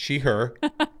 She, her.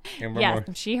 Amber yes,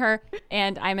 Moore. she, her,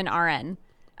 and I'm an RN.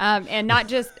 And not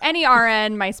just any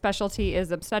RN. My specialty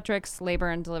is obstetrics, labor,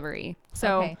 and delivery.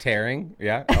 So Okay. Tearing,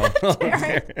 yeah. Oh,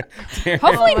 tearing.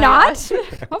 hopefully Oh my not. gosh.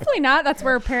 Hopefully not. That's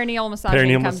where perineal massaging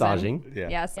Perineal comes massaging. in. Yeah.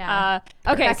 Yes. Yeah.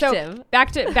 Okay. So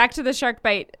Effective. back to the shark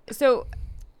bite. So,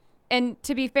 and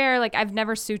to be fair, like I've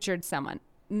never sutured someone.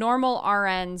 Normal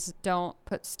RNs don't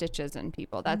put stitches in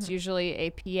people. That's usually a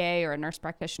PA or a nurse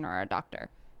practitioner or a doctor.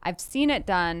 I've seen it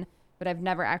done, but I've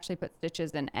never actually put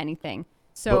stitches in anything.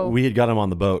 So But we had got him on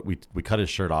the boat. We cut his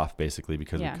shirt off basically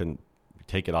because Yeah. we couldn't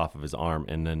take it off of his arm,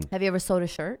 and then Have you ever sewed a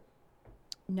shirt?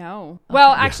 no.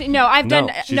 Well, actually, no. I've No,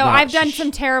 done she's no. not. I've done Shh.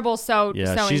 some terrible sewing.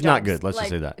 she's not jobs. good. Let's just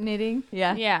say that. Knitting.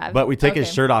 Yeah. Yeah. But we take his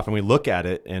Okay. shirt off and we look at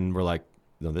it and we're like,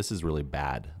 no, this is really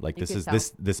bad. Like You this could is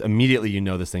tell. this immediately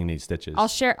this thing needs stitches. I'll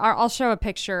show a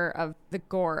picture of the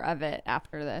gore of it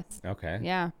after this. Okay.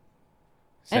 Yeah.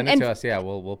 Send And- it to us. Yeah,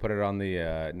 we'll put it on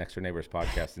the Next Door Neighbors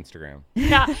podcast Instagram.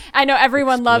 Yeah. I know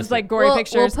everyone loves Explicit. like gory We'll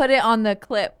pictures. put it on the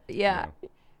clip. Yeah.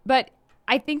 But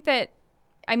I think that,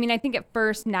 I think at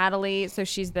first Natalie, so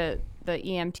she's the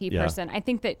EMT Yeah. person. I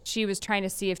think that she was trying to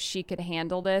see if she could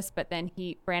handle this, but then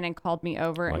Brandon called me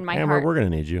over Like, and my Amber, we're gonna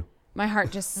need you.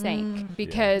 heart just sank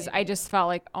because I just felt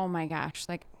like, oh my gosh,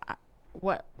 like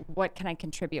what can I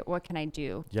contribute? What can I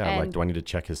do? Yeah, And like do I need to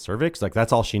check his cervix? Like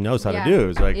that's all she knows how Yeah. to do.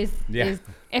 Is like Yeah.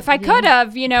 if I could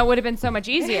have, it would have been so much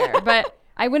easier. But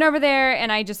I went over there and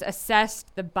I just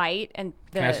assessed the bite and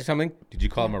Can I ask you something? Did you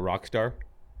call him a rock star?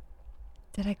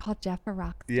 Did I call Jeff a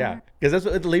rock star? Yeah, because that's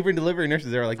what the labor and delivery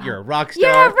nurses are like. You're a rock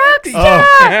star. Yeah, rock star.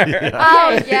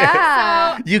 Oh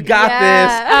yeah. You got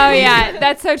Yeah. Oh yeah,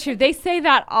 that's so true. They say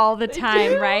that all the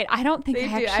time, right? I don't think They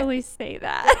I do. actually say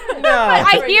that. this. No,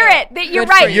 I hear it. That you're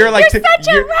Good for right. you. you're like you're such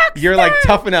a rock you're like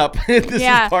star. toughen up. This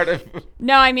Yeah. is part of.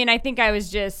 No, I think I was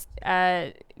just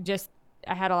I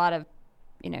had a lot of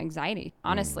anxiety,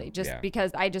 honestly, just yeah.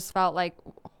 because I just felt like,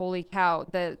 holy cow,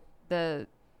 the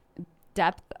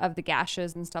depth of the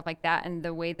gashes and stuff like that, and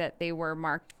the way that they were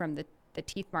marked from the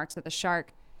teeth marks of the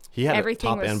shark. he had it Everything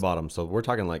top was- and bottom. So we're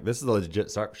talking like this is a legit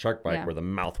shark bite Yeah. where the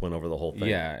mouth went over the whole thing.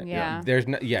 Yeah, Yeah. There's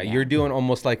no. Yeah, you're doing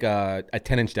almost like a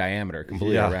 10-inch diameter,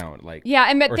 completely Yeah. around. Like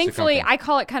Yeah, but or thankfully circumference. I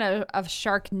call it kind of a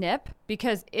shark nip,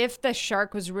 because if the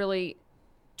shark was really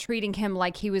treating him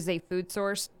like he was a food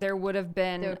source, there would have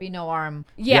been There would be no arm.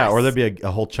 Yeah, or Yes. there'd be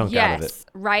a whole chunk out of it. Yes,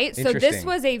 right. So this Interesting.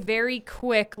 was a very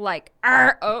quick, like,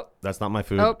 oh, That's not my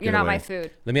food. you're Get not away. my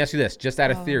food. Let me ask you this, just out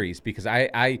Oh. of theories, because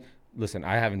I listen.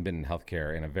 I haven't been in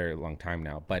healthcare in a very long time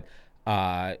now, but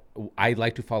I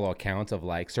like to follow accounts of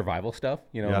like survival stuff.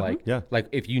 Yeah. Like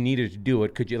if you needed to do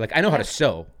it, could you? Like I know how to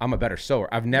sew. I'm a better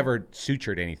sewer. I've never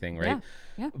sutured anything, right?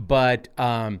 Yeah. But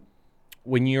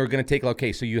when you're gonna take,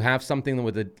 okay, so you have something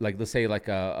with like let's say like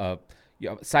a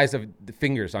size of the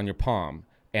fingers on your palm,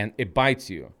 and it bites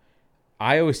you.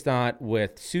 I always thought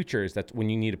with sutures that when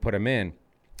you need to put them in,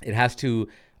 it has to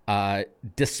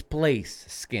displace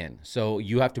skin. So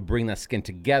you have to bring that skin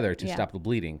together to Yeah. stop the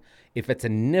bleeding. If it's a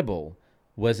nibble,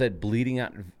 was it bleeding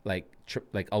out like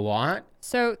a lot?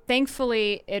 So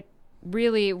thankfully, it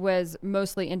really was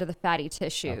mostly into the fatty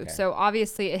tissue. Okay. So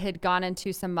obviously, it had gone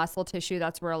into some muscle tissue.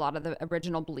 That's where a lot of the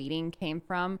original bleeding came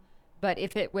from. But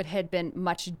if it had been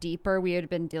much deeper, we would have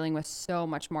been dealing with so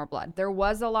much more blood. There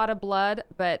was a lot of blood,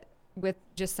 but with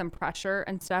just some pressure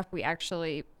and stuff,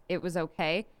 it was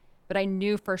okay. But I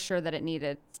knew for sure that it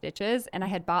needed stitches, and I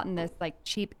had bought this like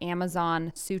cheap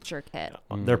Amazon suture kit.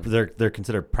 They're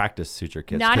considered practice suture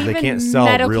kits Not because they even can't sell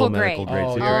medical real grade. medical grade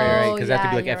Oh, suture you're right, kits. because they have to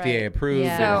be like you're FDA right. approved.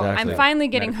 Yeah. So Exactly. I'm finally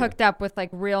getting Medical. hooked up with like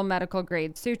real medical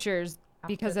grade sutures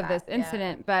because of this that, yeah.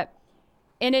 incident.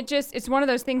 And it's one of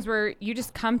those things where you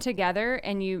just come together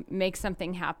and you make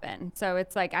something happen. So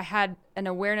it's like I had an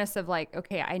awareness of like,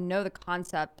 okay, I know the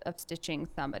concept of stitching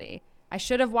somebody. I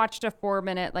should have watched a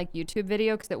 4-minute like YouTube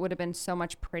video because it would have been so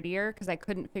much prettier, because I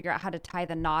couldn't figure out how to tie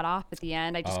the knot off at the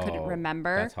end. I just couldn't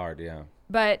remember. That's hard, yeah.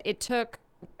 But it took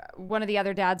one of the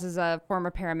other dads is a former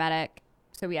paramedic.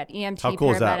 So we had EMT, How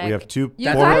cool is that? paramedic. We have two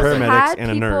You former guys paramedics had and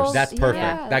a people- nurse. That's perfect.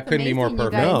 Yeah, That that's couldn't be more amazing, you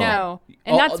perfect. guys. No.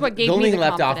 And that's what gave the only me thing the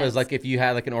left off confidence. is like if you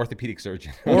had like an orthopedic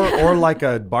surgeon. or like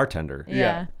a bartender.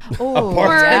 Yeah. A Oh,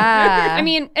 bartender. yeah. I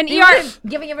mean, an You ER. were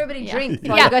giving everybody drinks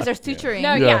while Yeah. you guys are suturing.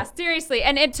 No, Yeah. yeah, seriously.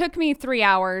 And it took me 3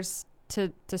 hours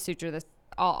to suture this,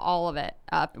 all of it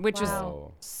up, which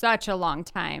Wow. was such a long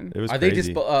time. It was Are they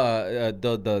crazy.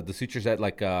 the sutures that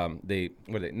like they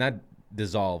not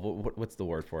dissolve? What's the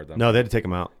word for them? No, they had to take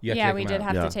them out. You have to Yeah, take we them did out.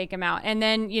 have Yeah. to take him out. And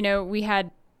then, we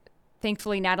had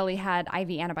thankfully Natalie had IV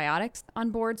antibiotics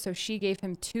on board, so she gave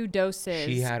him 2 doses.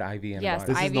 She had IV antibiotics. Yes,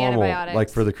 This is IV normal. antibiotics. Like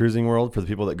for the cruising world, for the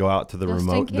people that go out to the Just in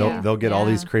remote, case. they'll get all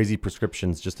Yeah. these crazy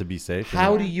prescriptions just to be safe.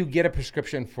 How do you get a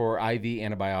prescription for IV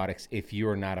antibiotics if you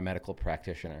are not a medical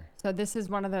practitioner? So this is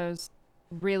one of those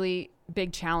really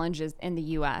big challenges in the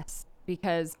U.S.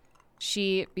 because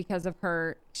she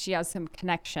has some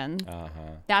connections.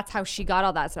 That's how she got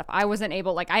all that stuff. I wasn't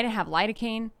able, like, I didn't have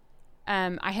lidocaine.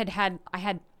 I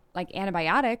had like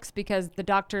antibiotics because the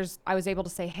doctors, I was able to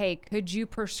say, hey, could you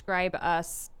prescribe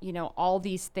us, all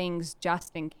these things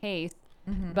just in case?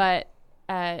 But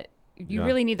you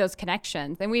really need those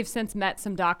connections. And we've since met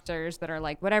some doctors that are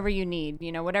like, whatever you need,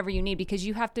 because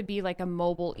you have to be like a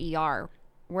mobile ER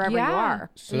wherever you are.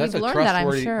 So that's a You've learned that, I'm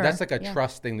trustworthy. sure. That's like a Yeah.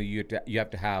 trust thing that you have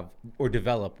to have or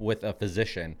develop with a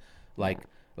physician. Like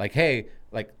hey,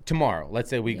 like tomorrow, let's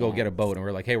say we go get a boat and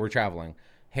we're like, hey, we're traveling.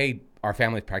 Hey, our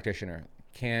family practitioner,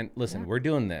 we're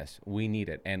doing this. We need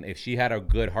it. And if she had a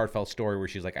good heartfelt story where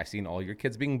she's like, I've seen all your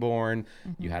kids being born.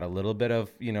 You had a little bit of,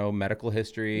 medical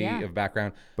history of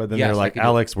background. But then Yes, they're I like, could do-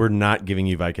 Alex, we're not giving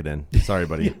you Vicodin. Sorry,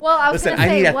 buddy. Well, I was Listen, gonna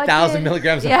I say, need what 1,000 did-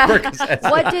 milligrams yeah. of Percocet.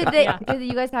 What did did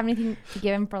you guys have anything to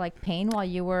give him for like pain while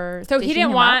you were? So he stitching didn't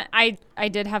him want, up? I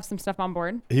did have some stuff on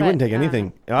board. He but, wouldn't take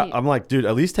anything. I'm like, dude,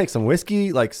 at least take some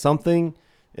whiskey, like something.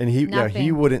 And he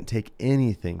Nothing. wouldn't take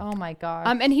anything. Oh my god.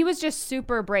 And he was just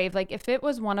super brave. Like if it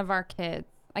was one of our kids,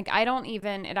 like I don't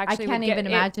even, it actually can't would get, even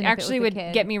imagine it if it actually was a would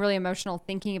kid. get me really emotional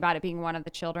thinking about it being one of the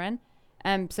children.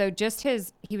 So just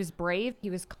he was brave, he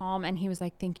was calm, and he was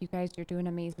like, thank you guys, you're doing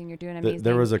amazing. You're doing amazing.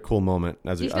 There was a cool moment.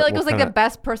 Do you feel like it was like the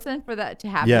best person for that to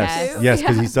happen? Yes, to? yes,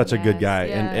 because he's such a good Yes. guy.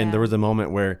 Yeah. And there was a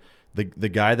moment where the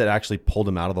guy that actually pulled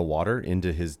him out of the water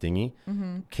into his dinghy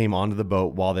came onto the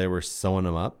boat while they were sewing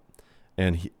him up.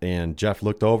 And Jeff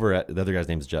looked over at, the other guy's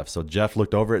name is Jeff. So Jeff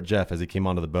looked over at Jeff as he came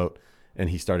onto the boat, and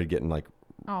he started getting like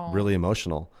really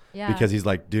emotional because he's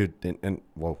like, dude, and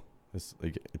whoa, this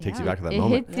it takes you back to that It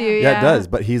moment. hits you. Yeah, it does.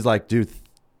 But he's like, dude,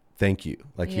 thank you.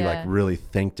 Like he like Yeah. really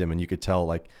thanked him, and you could tell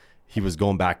like he was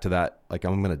going back to that like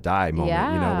I'm gonna die moment,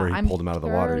 Yeah, where he I'm pulled him out of the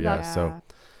sure water. Yeah. that's- So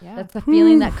Yeah. That's the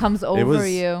feeling that comes over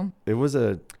was- you. it was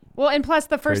a Well, and plus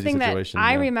the first Crazy thing that situation,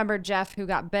 I yeah. remember Jeff, who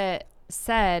got bit,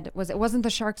 said was it wasn't the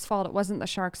shark's fault. It wasn't the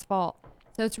shark's fault.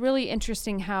 So it's really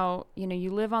interesting how,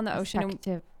 you live on the ocean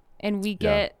Perspective. and we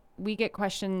get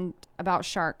questioned about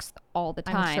sharks all the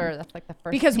time. I'm sure that's like the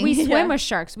first because thing. we swim Yeah. with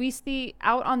sharks. We see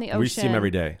out on the ocean. we see him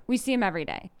every day. We see them every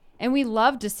day. And we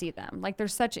love to see them. Like they're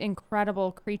such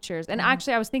incredible creatures. And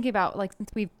actually I was thinking about like since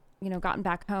we've, gotten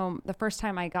back home, the first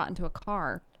time I got into a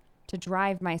car to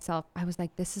drive myself, I was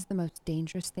like, this is the most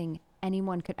dangerous thing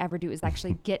anyone could ever do is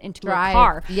actually get into a Drive.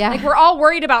 car. Yeah. Like we're all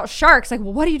worried about sharks. Like,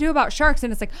 well, what do you do about sharks?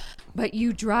 And it's like, but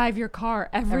you drive your car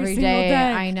every single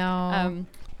day. I know.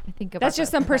 I think about That's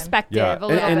just that some sometimes. perspective Yeah. a little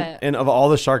bit. And of all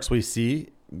the sharks we see,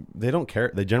 they don't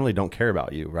care. They generally don't care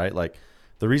about you, right? Like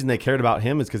the reason they cared about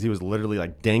him is because he was literally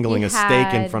like dangling He a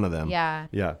steak in had- front of them. Yeah.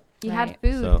 Yeah. He Right. had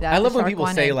food. So- that I the love when shark people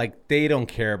say wanted. like they don't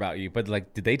care about you, but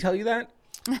like, did they tell you that?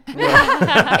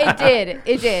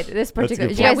 It did. This particular.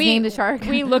 good Did you guys we name the shark?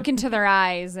 we look into their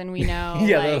eyes and we know.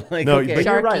 Yeah, like, they're like, No, okay. but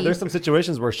you're right. Sharky. There's some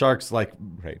situations where sharks like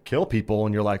kill people,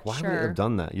 and you're like, why would they Sure. have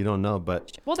done that? You don't know,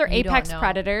 but well, they're You don't apex know.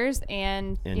 predators,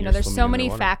 and And you know, you're there's so swimming in many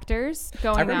their water. factors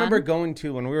going I remember on. going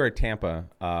to when we were at Tampa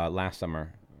last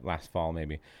fall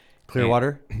maybe.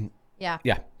 Clearwater. yeah.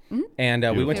 Yeah. And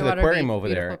we went to the Clearwater aquarium Beach, over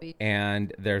there, beautiful beach.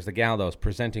 and there's the gal that was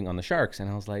presenting on the sharks, and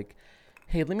I was like,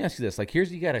 "Hey, let me ask you this: like,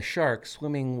 you got a shark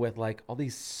swimming with like all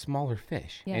these smaller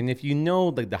fish, Yeah. and if you know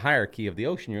like the hierarchy of the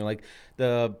ocean, you're like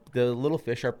the little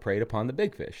fish are preyed upon the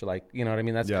big fish, like you know what I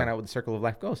mean? That's Yeah. kind of what the circle of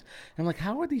life goes. And I'm like,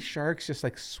 how are these sharks just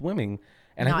like swimming?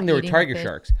 And I Not think they were eating the tiger fish.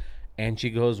 sharks. And she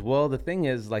goes, well, the thing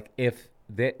is, like, if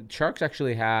the sharks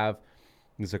actually have,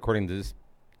 this is according to this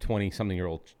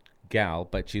 20-something-year-old gal,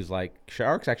 but she's like,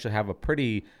 sharks actually have a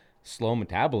pretty slow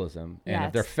metabolism, and if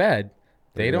Yes. they're fed,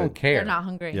 they They're don't good. care. They're not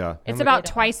hungry. Yeah. It's They about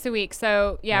don't. twice a week.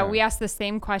 So yeah, Yeah. we asked the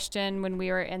same question when we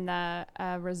were in the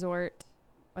resort.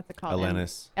 What's it called?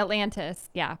 Atlantis. Atlantis.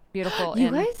 Yeah, beautiful You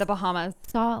in guys the Bahamas.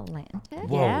 Saw Atlantis.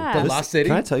 Whoa, Yeah. the This- Lost City.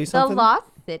 Can I tell you The something? Lost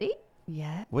City.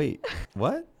 Yeah. Wait,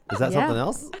 what? Is that Yeah. something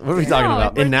else? What are we talking No,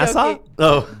 about? we're In Nassau? joking.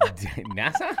 Oh,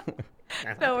 NASA?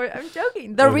 No, I'm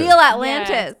joking. The Okay. real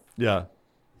Atlantis. yeah.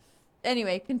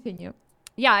 Anyway, continue.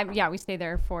 Yeah, we stayed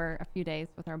there for a few days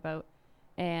with our boat,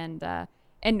 and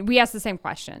we asked the same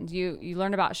questions. You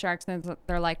learn about sharks, and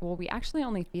they're like, well, we actually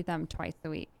only feed them twice a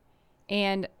week,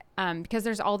 and because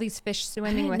there's all these fish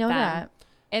swimming I with didn't know them. that.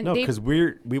 And No, they because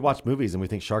we watch movies and we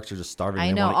think sharks are just starving. I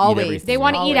They know, wanna eat always. everything. they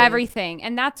want to eat Always. everything.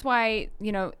 And that's why,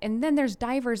 and then there's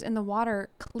divers in the water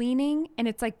cleaning, and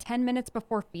it's like 10 minutes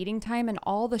before feeding time, and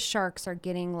all the sharks are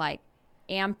getting like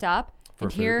amped up. For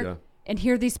and food, here yeah. and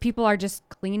here these people are just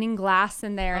cleaning glass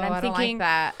in there. And Oh, I'm I don't like thinking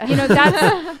that.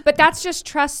 that's just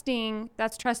trusting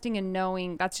and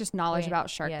knowing. That's just knowledge Wait, about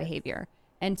shark yes. behavior.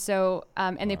 And so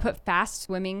and they put fast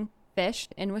swimming fish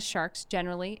in with sharks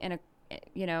generally in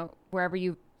wherever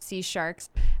you see sharks.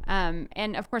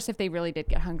 And of course, if they really did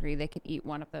get hungry, they could eat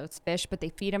one of those fish, but they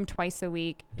feed them twice a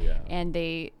week. Yeah. And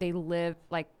they live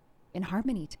like in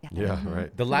harmony together. Yeah,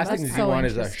 right. The last That's thing you so want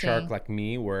is a interesting. shark like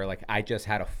me, where like I just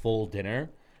had a full dinner,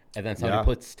 and then somebody Yeah.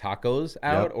 puts tacos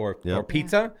out or Yep.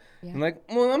 pizza. Yeah. I'm like,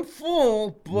 well, I'm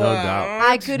full, but doubt.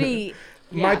 I could eat.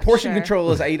 my Yeah, portion sure.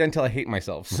 control is I eat until I hate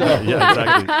myself. So Yeah,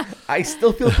 exactly. I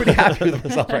still feel pretty happy with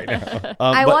myself right now.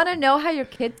 I but want to know how your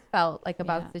kids felt like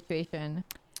about the situation.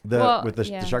 with the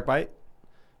yeah. shark bite.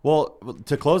 Well,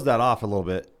 to close that off a little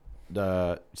bit,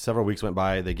 several weeks went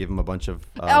by. They gave him a bunch of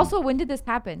Also, when did this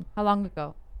happen? How long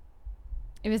ago?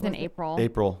 It was in Was it April.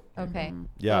 April. Okay.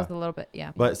 Yeah. It was a little bit.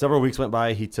 Yeah. But several weeks went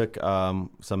by. He took some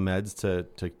meds to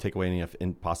take away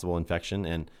any possible infection,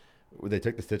 and they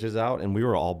took the stitches out, and we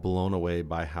were all blown away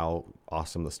by how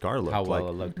awesome the scar looked. How well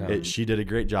it looked, huh? She did a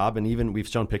great job, and even we've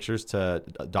shown pictures to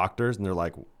doctors, and they're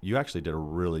like, "You actually did a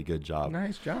really good job."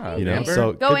 Nice job. You know, Amber.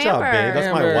 so Go good job, Amber. babe. That's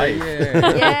Amber, my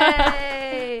wife.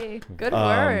 yeah. Yay! Good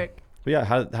Um, work. But yeah,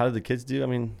 how did the kids do? I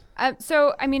mean,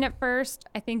 So, I mean, at first,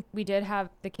 I think we did have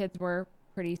the kids were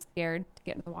pretty scared to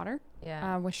get in the water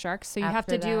Yeah. with sharks. So you have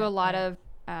After to do that, a lot yeah.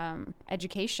 of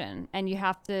education, and you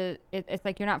have to. It's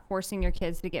like you're not forcing your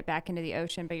kids to get back into the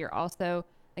ocean, but you're also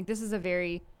like this is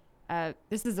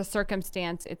a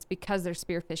circumstance. It's because there's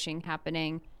spearfishing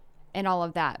happening, and all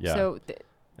of that. Yeah. So.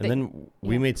 and then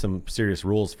we made some serious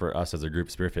rules for us as a group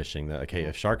spearfishing that, okay,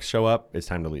 if sharks show up, it's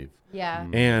time to leave. Yeah.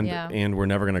 And we're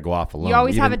never going to go off alone.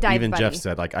 always have a dive Even Jeff buddy.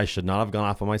 said, like, I should not have gone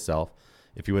off on myself.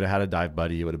 If you would have had a dive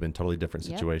buddy, it would have been a totally different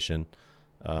Yep. situation.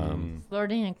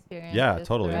 Learning experience. Yeah, just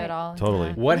totally. through it all. Totally.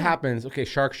 Yeah. What happens? Okay,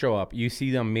 sharks show up. You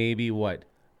see them maybe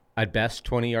at best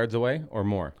 20 yards away or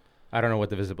more. I don't know what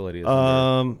the visibility is.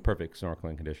 under perfect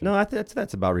snorkeling conditions. No,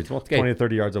 that's about reasonable. Okay. 20 to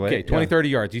 30 yards away. Okay, 20, Yeah. 30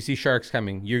 yards. You see sharks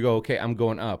coming. You go, okay, I'm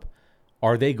going up.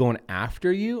 Are they going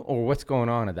after you, or what's going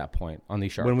on at that point on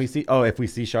these sharks? When we see, if we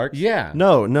see sharks, Yeah.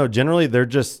 no. Generally, they're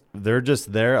just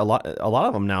there. A lot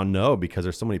of them now know, because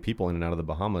there's so many people in and out of the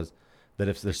Bahamas, that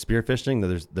if they're spearfishing,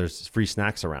 that there's free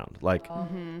snacks around. Like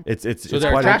it's So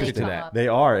they're quite attracted interesting. to that. They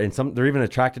are, and they're even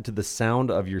attracted to the sound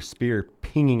of your spear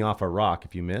pinging off a rock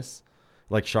if you miss.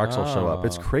 Like sharks will show up.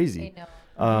 It's Oh. crazy. They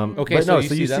know. Okay, but so no, you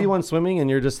so see you see them? one swimming and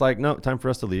you're just like, no, time for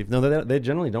us to leave. No, they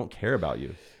generally don't care about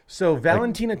you. So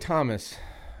Valentina Thomas.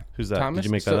 Who's that? Thomas? Did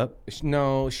you make that So- up?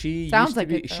 No, she Sounds used like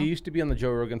to be. it, though. She used to be on the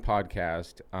Joe Rogan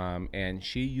podcast, and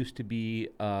she used to be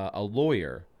a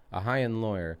lawyer, a high-end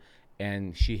lawyer,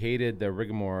 and she hated the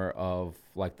rigmarole of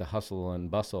like the hustle and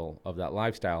bustle of that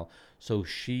lifestyle. So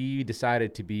she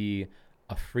decided to be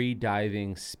a free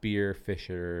diving spear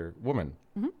fisher woman,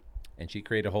 and she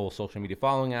created a whole social media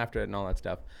following after it and all that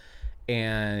stuff.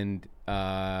 And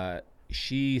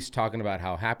she's talking about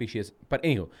how happy she is. But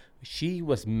anyway, she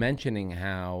was mentioning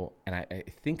how, and I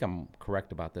think I'm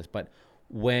correct about this, but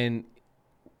when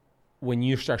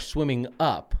you start swimming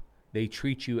up, they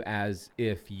treat you as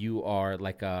if you are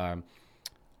like a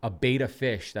beta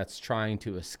fish that's trying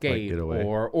to escape, get away.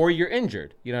 or you're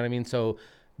injured. You know what I mean? So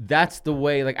that's the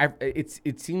way. Like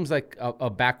it seems like a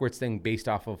backwards thing based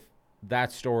off of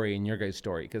that story and your guys'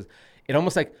 story, because it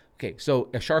almost like, okay, so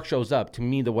a shark shows up. To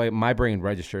me, the way my brain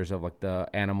registers of like the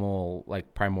animal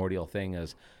like primordial thing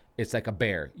is, it's like a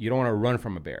bear. You don't want to run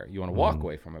from a bear. You want to walk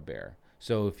away from a bear.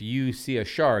 So if you see a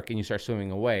shark and you start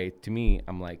swimming away, to me,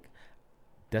 I'm like,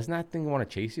 doesn't that thing want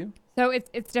to chase you? So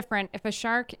it's different. If a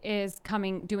shark is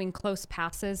doing close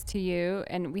passes to you,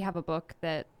 and we have a book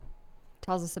that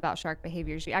tells us about shark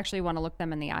behaviors, you actually want to look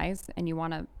them in the eyes, and you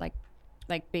want to like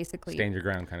basically Stand your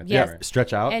ground kind of Yes. thing. Right?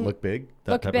 Stretch out, And look big.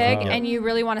 look type of big, thing. Yeah. and you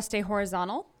really want to stay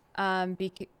horizontal. You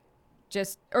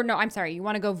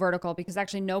want to go vertical, because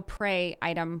actually no prey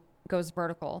item goes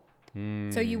vertical.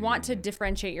 So you want to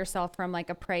differentiate yourself from like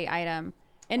a prey item.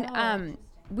 And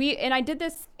I did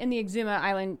this in the Exuma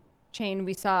Island chain.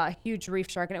 We saw a huge reef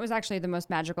shark, and it was actually the most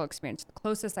magical experience. The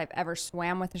closest I've ever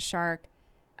swam with a shark.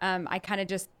 I kind of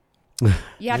just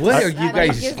you have What to, are you that,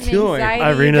 guys gives me doing? anxiety,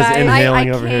 Irina's guys. inhaling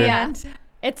I over here. can't.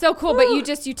 It's so cool, but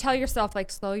you tell yourself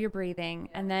like slow your breathing,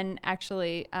 and then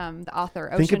actually the author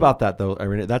Think Ocean, about that though,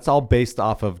 Irina. That's all based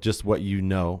off of just what you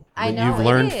know. I What know you've it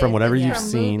learned is. from whatever It's you've from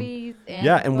seen. movies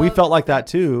Yeah, and we books. felt like that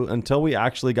too until we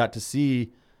actually got to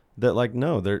see that like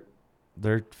no, they're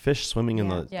fish swimming in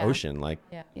the Yeah. ocean. Like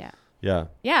Yeah. yeah.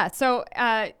 Yeah. So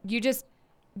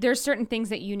there's certain things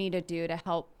that you need to do to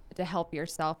help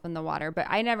yourself in the water. But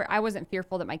I wasn't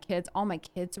fearful that all my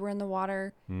kids were in the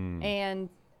water. And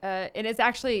it is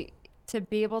actually to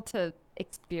be able to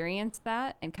experience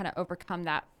that and kind of overcome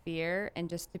that fear and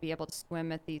just to be able to swim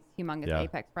with these humongous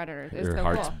apex predators. It's Your so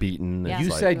heart's cool. beating. Yeah. It's You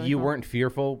like- said really you cool. weren't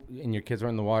fearful and your kids were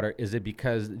in the water. Is it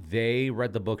because they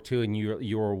read the book too and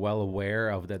you were well aware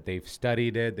of that they've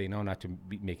studied it, they know not to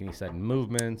make any sudden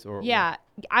movements? Or Yeah,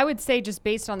 I would say just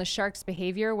based on the shark's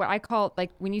behavior, what I call like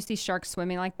when you see sharks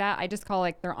swimming like that, I just call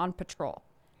like they're on patrol.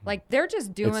 Like they're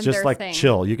just doing it's just their like thing.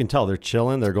 chill. You can tell they're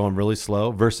chilling. They're going really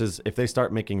slow. Versus if they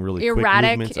start making really quick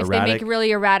Erratic. movements, If they make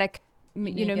really erratic,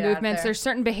 need to get out of movements, there. there's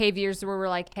certain behaviors where we're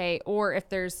like, hey, or if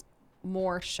there's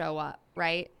more show up,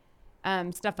 right?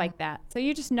 Stuff like that. So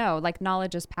you just know, like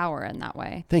knowledge is power in that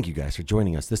way. Thank you guys for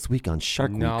joining us this week on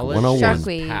Shark Week Knowledge 101. Shark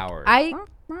Week. Power.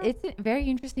 It's very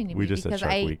interesting to We me just said because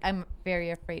Shark Week. I'm very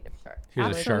afraid of sharks.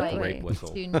 Here's a shark Absolutely. rape whistle.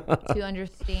 To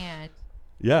understand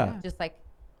Yeah. just like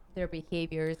their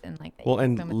behaviors and like that Well, you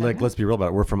and swim with like, them. let's be real about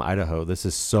it. We're from Idaho. This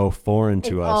is so foreign It's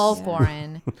to us. all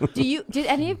foreign.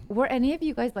 Were any of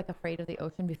you guys like afraid of the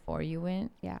ocean before you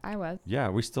went? Yeah, I was. Yeah,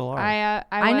 we still are.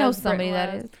 I know was, somebody Britt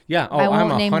that was. is. Yeah. Oh, I I'm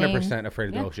won't name 100% afraid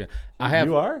of the Yeah. ocean.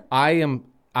 You are? I'm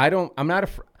not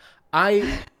afraid.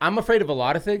 I'm afraid of a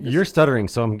lot of things. You're stuttering,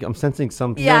 so I'm sensing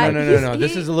some. Yeah. No.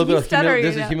 This is a little bit of stuttering,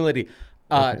 this you is know. humility.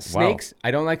 Wow. Snakes.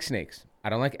 I don't like snakes. I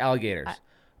don't like alligators.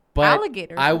 But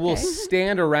alligators, I will okay.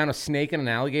 stand around a snake and an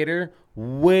alligator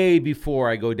way before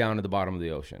I go down to the bottom of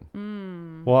the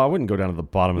ocean. Well, I wouldn't go down to the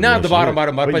bottom of Not the the ocean.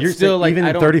 bottom, but you're still, saying like, even I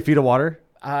in don't- 30 feet of water.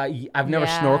 I've never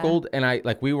Yeah. snorkeled, and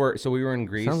we were in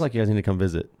Greece. Sounds like you guys need to come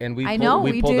visit. and we I pulled, know,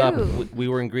 we we pulled up. do. We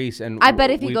were in Greece, and I bet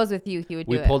if he we- goes with you, he would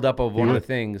do we it. pulled up of one of would? the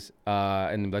things,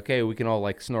 and like, hey, we can all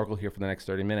like snorkel here for the next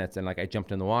 30 minutes. And like, I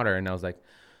jumped in the water, and I was like,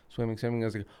 swimming. I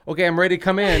was like, okay, I'm ready to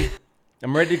come in.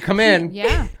 I'm ready to come in.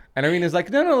 Yeah. And Irina's like,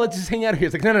 no, let's just hang out here.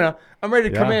 It's like, no, I'm ready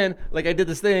to come Yeah. in. Like, I did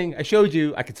this thing. I showed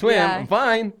you. I could swim. Yeah. I'm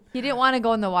fine. He didn't want to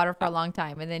go in the water for a long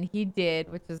time, and then he did,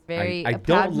 which was very I a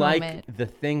proud don't like moment. the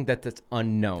thing that's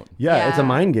unknown. Yeah, it's a Yeah.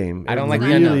 mind game. I don't It like the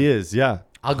really unknown. is. Yeah.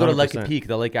 I'll go to Lake 100%. Peak,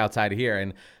 the lake outside of here,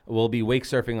 and we'll be wake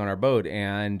surfing on our boat,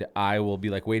 and I will be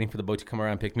like waiting for the boat to come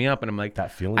around and pick me up, and I'm like,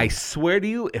 That feeling. I swear to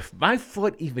you, if my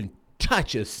foot even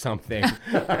touches something,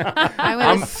 I'm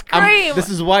gonna scream. this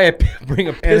is why I bring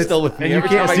a pistol with me. And you every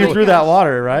can't time I see go- through that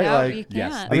water, right? No, like you can't.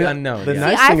 Yes, I the mean, unknown. the yeah.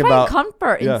 nice I thing find about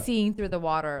comfort yeah. in seeing through the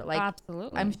water. Like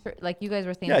Absolutely. I'm sure, like you guys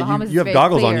were saying, yeah, Bahamas you is have very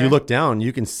goggles on. clear. You look down,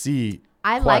 you can see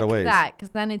I quite like a ways. that because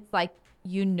then it's like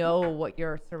you know what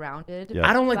you're surrounded. Yeah.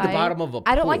 I don't like the by. bottom of a pool.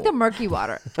 I don't like the murky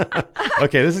water.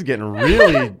 Okay, this is getting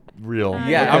really real.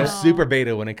 Yeah, I I'm know. super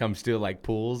beta when it comes to like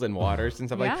pools and waters and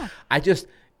stuff Yeah.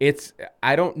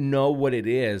 I don't know what it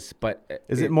is, but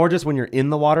Is it more just when you're in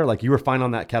the water? Like you were fine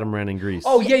on that catamaran in Greece.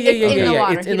 Oh yeah, It's in the yeah.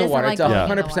 water. It's He in the doesn't water. like It's going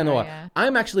in the 100% in the water, water. yeah.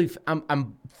 I'm actually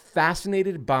I'm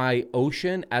fascinated by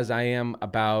ocean as I am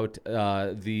about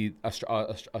the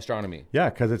astronomy. Yeah,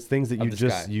 because it's things that Of you the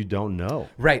just sky. you don't know.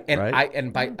 Right, and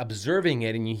Right? by observing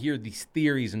it, and you hear these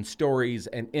theories and stories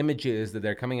and images that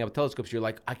they're coming out with telescopes, you're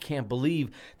like, I can't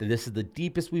believe that this is the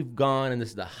deepest we've gone and this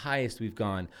is the highest we've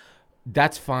gone.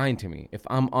 That's fine to me. If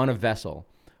I'm on a vessel,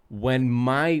 when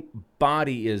my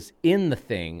body is in the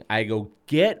thing, I go,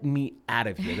 get me out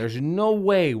of here. There's no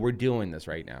way we're doing this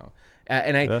right now.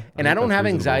 And I think don't that's have reasonable.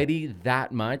 anxiety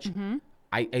that much. Mm-hmm.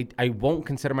 I won't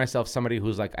consider myself somebody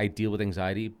who's like, I deal with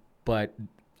anxiety, but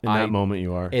In that moment,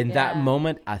 you are. in that Yeah.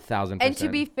 moment, 1,000%. And to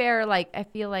be fair, like I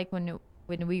feel like when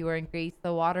we were in Greece,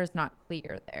 the water's not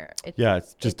clear there. Yeah,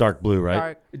 it's just dark blue,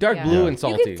 right? Dark yeah. blue Yeah. and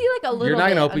salty. You can see like a little. You're not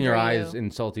bit gonna open your under eyes you.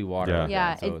 in salty water. Yeah. like Yeah,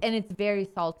 that, so and it's very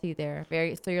salty there.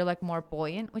 So you're like more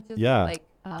buoyant, which is Yeah. like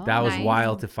Oh, that was nice.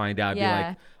 wild to find out. Be Yeah.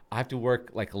 like, I have to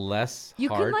work like less You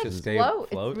can hard like to stay float.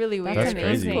 afloat. It's really weird. That's That's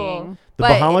crazy. It's cool. amazing. The But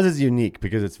Bahamas is unique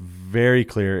because it's very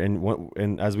clear,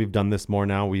 and as we've done this more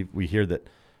now, we hear that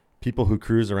people who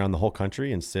cruise around the whole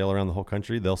country and sail around the whole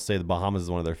country, they'll say the Bahamas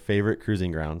is one of their favorite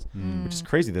cruising grounds, which is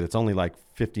crazy that it's only like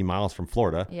 50 miles from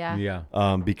Florida. Yeah.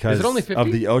 Yeah. Because Is it only of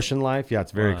 50? the ocean life. Yeah,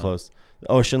 it's very Wow. close.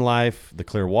 The ocean life, the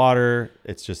clear water,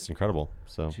 it's just incredible.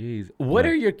 So Jeez. What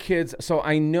Yeah. are your kids? So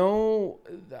I know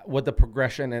what the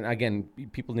progression, and again,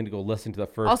 people need to go listen to the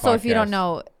first. Also, if you don't podcast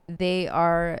know, they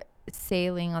are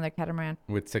sailing on their catamaran.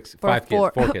 with for 5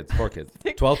 four- kids, 4 kids,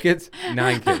 12 kids,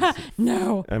 9 kids.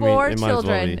 No. I mean, Four it might as well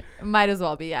children might as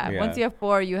well be. Yeah. Yeah. Once you have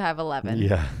 4, you have 11. be.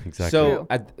 Yeah, exactly.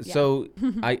 So,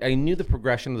 True. I knew the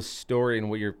progression of the story and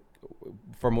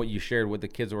from what you shared, what the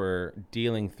kids were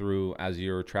dealing through as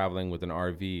you were traveling with an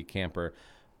RV camper,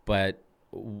 but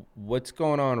what's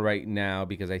going on right now?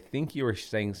 Because I think you were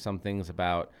saying some things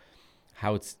about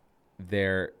how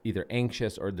they're either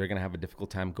anxious or they're going to have a difficult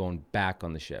time going back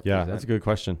on the ship. Yeah, that's a good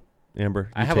question. Amber,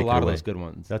 I have a lot of those good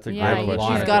ones. That's a Yeah, great you-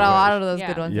 question. He's got a lot of those Yeah.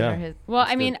 good ones Yeah. that are his. Well,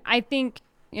 That's I mean, good. I think,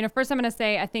 first I'm going to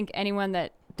say, I think anyone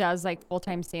that does like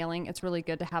full-time sailing, it's really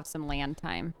good to have some land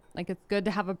time. Like it's good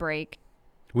to have a break.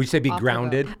 Would you say be Off the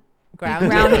grounded? Grounded.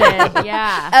 Grounded.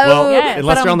 Yeah. Well, yes.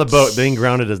 unless But, you're on the boat, being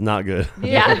grounded is not good.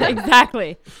 Yeah,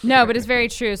 exactly. No, but it's very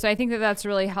true. So I think that that's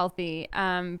really healthy.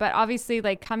 But obviously,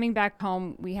 like coming back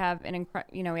home, we have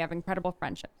we have incredible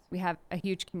friendships. We have a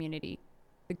huge community.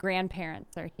 The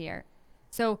grandparents are here.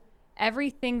 So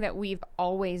everything that we've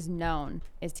always known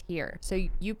is here. So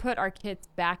you put our kids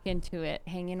back into it,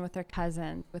 hanging with their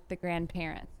cousins, with the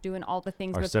grandparents, doing all the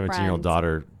things Our with 17-year-old friends.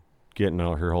 daughter getting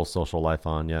her whole social life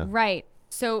on. Yeah. Right.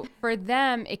 So for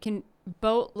them,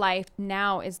 boat life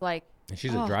now is like, And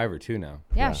she's a driver too now.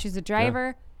 yeah, she's a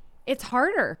driver. It's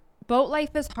harder. Boat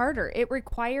life is harder. It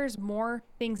requires more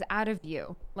things out of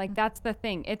you. Like that's the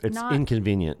thing. It's not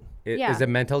inconvenient. Yeah. Is it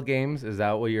mental games? Is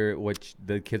that what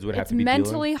the kids would have it's to be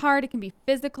mentally dealing? hard. It can be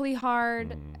physically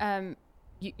hard.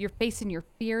 You're facing your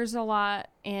fears a lot,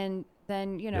 and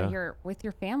then Yeah. you're with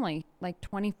your family like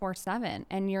 24/7,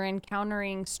 and you're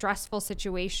encountering stressful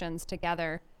situations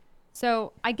together.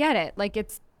 So I get it. Like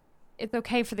it's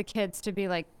okay for the kids to be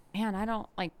like, man, I don't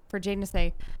like for Jaden to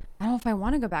say, I don't know if I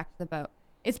want to go back to the boat.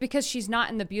 It's because she's not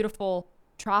in the beautiful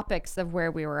tropics of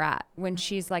where we were at when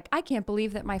she's like, I can't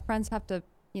believe that my friends have to,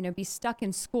 be stuck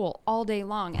in school all day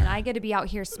long and I get to be out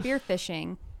here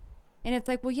spearfishing. And it's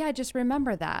like, well, yeah, just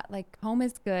remember that. Like home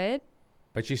is good.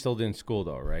 But she's still doing school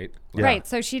though, right? Yeah. Right.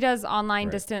 So she does online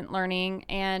Right. distant learning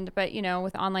but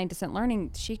with online distant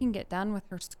learning, she can get done with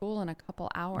her school in a couple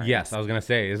hours. Yes, I was gonna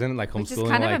say, isn't it like Which is homeschooling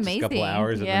kind of like just a couple amazing.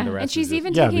 hours and Yeah. then the rest And she's is just-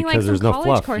 even Yeah, taking like because some there's no college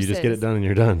fluff. courses. You just get it done and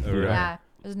you're done. Right. Yeah.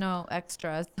 There's no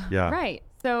extras. Yeah. Right.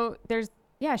 So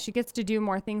she gets to do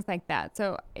more things like that.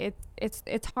 So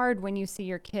it's hard when you see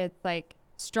your kids like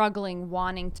struggling,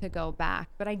 wanting to go back.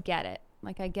 But I get it.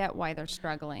 Like I get why they're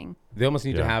struggling. They almost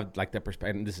need to Yeah. have like that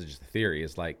perspective. And this is just a theory.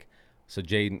 Is like, so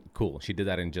Jaden, cool. She did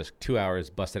that in just 2 hours,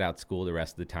 busted out school. The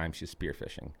rest of the time she's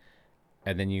spearfishing.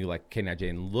 And then you like, okay, now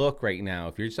Jaden, look right now.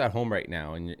 If you're just at home right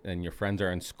now and your friends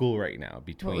are in school right now,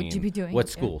 between would you be doing? what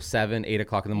Yeah. school? 7, 8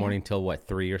 o'clock in the morning till what,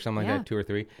 3 or something like Yeah. that, 2 or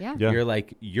 3. Yeah. Yeah.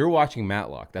 You're watching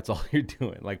Matlock. That's all you're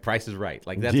doing. Like Price is Right.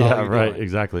 Like that's all Yeah, you're right. doing.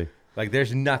 Exactly. Like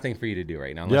there's nothing for you to do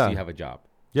right now unless Yeah. you have a job.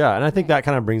 Yeah, and I think that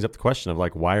kind of brings up the question of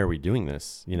like, why are we doing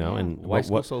this? And Why what,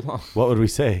 school so long? what would we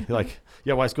say? Like,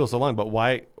 yeah, why school so long? But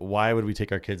why would we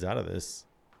take our kids out of this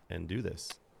and do this?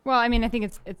 Well, I mean, I think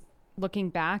it's looking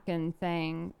back and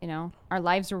saying, our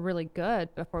lives were really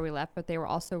good before we left, but they were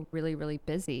also really, really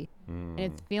busy. And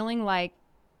it's feeling like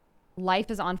life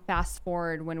is on fast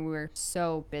forward when we were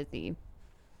so busy.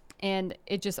 And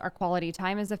our quality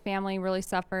time as a family really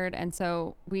suffered. And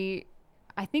so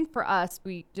I think for us,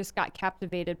 we just got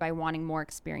captivated by wanting more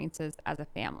experiences as a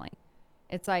family.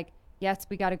 It's like, yes,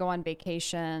 we got to go on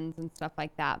vacations and stuff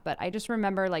like that. But I just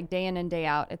remember like day in and day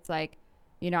out, it's like,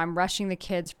 I'm rushing the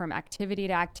kids from activity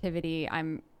to activity.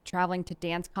 I'm traveling to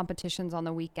dance competitions on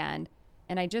the weekend.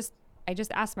 And I just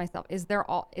asked myself, is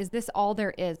this all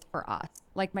there is for us?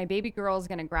 Like my baby girl is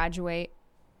going to graduate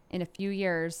in a few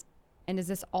years. And is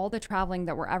this all the traveling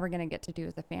that we're ever going to get to do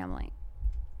as a family?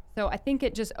 So I think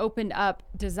it just opened up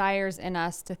desires in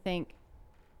us to think,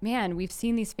 man, we've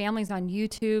seen these families on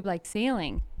YouTube like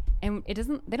sailing and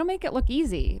they don't make it look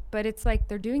easy, but it's like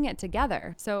they're doing it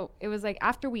together. So it was like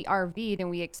after we RV'd and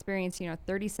we experienced,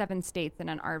 37 states in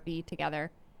an RV together,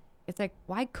 it's like,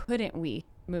 why couldn't we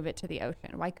move it to the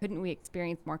ocean? Why couldn't we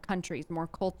experience more countries, more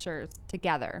cultures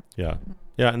together? Yeah.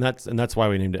 Yeah. And that's why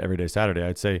we named it Everyday Saturday.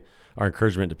 I'd say our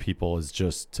encouragement to people is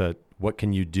just what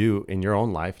can you do in your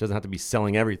own life? It doesn't have to be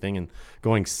selling everything and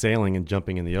going sailing and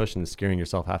jumping in the ocean and scaring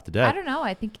yourself half to death. I don't know.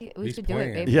 I think we He's should do it, pointing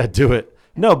at baby. Yeah, do it.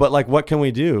 No, but like, what can we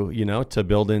do, to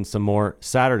build in some more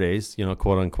Saturdays,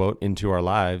 quote unquote, into our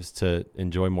lives to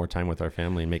enjoy more time with our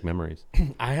family and make memories?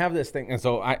 I have this thing, and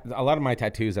so a lot of my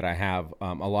tattoos that I have,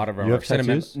 a lot of them You are have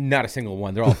sentimental. tattoos? Not a single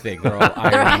one. They're all fake. They're all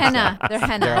They're iron henna. stuff. They're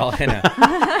henna. They're all henna.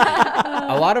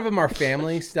 A lot of them are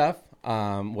family stuff,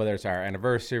 whether it's our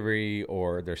anniversary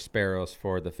or they're sparrows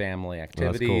for the family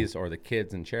activities or the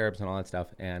kids and cherubs and all that stuff.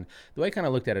 And the way I kind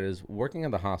of looked at it is working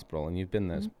in the hospital, and you've been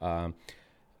this,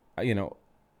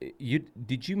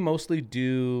 did you mostly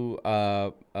do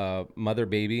mother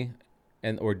baby,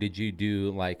 or did you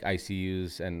do like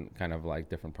ICUs and kind of like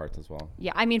different parts as well?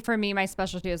 Yeah. I mean, for me, my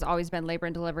specialty has always been labor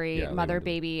and delivery, Yeah, labor mother, and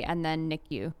delivery. baby, and then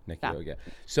NICU. Nick, stuff. yeah.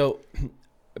 So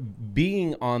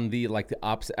being on the like the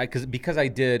opposite, because I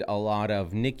did a lot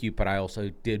of NICU, but I also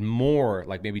did more,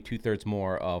 like maybe 2/3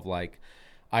 more of like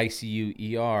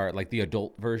ICU, ER, like the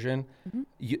adult version.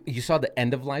 You saw the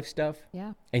end of life stuff,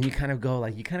 Yeah. and you kind of go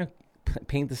like, you kind of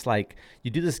paint this, like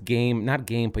you do this game, not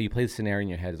game, but you play the scenario in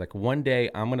your head. It's like, one day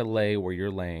I'm gonna lay where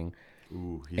you're laying.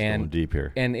 Ooh, he's going deep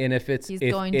here. And if it's He's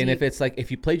if, going and if deep. it's like,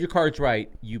 if you played your cards right,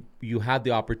 you have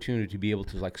the opportunity to be able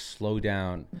to like slow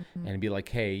down and be like,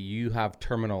 hey, you have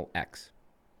terminal X.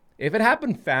 If it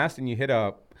happened fast and you hit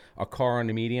a car on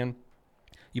the median,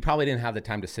 you probably didn't have the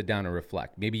time to sit down and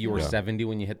reflect. Maybe you were 70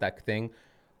 when you hit that thing.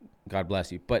 God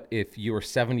bless you. But if you were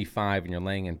 75 and you're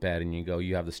laying in bed and you go,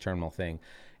 you have this terminal thing.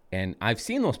 And I've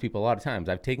seen those people a lot of times.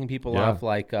 I've taken people off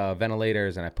like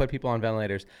ventilators, and I put people on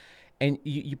ventilators. And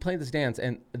you play this dance,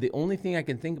 and the only thing I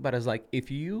can think about is like, if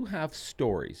you have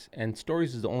stories, and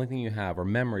stories is the only thing you have, or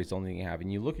memories the only thing you have,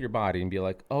 and you look at your body and be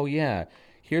like, oh yeah,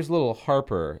 here's little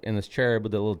Harper in this chair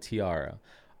with a little tiara.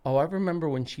 Oh, I remember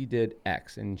when she did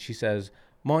X, and she says,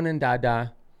 Mon and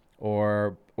Dada,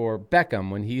 or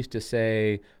Beckham when he used to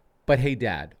say, but hey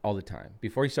dad, all the time.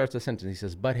 Before he starts a sentence, he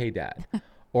says, but hey dad.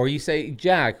 Or you say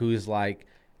Jack, who's like,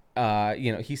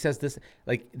 he says this,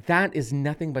 like, that is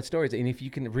nothing but stories. And if you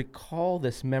can recall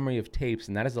this memory of tapes,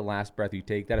 and that is the last breath you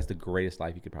take, that is the greatest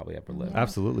life you could probably ever live.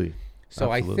 Absolutely.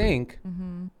 So Absolutely. I think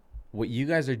what you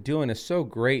guys are doing is so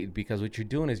great, because what you're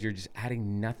doing is you're just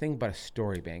adding nothing but a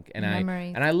story bank. And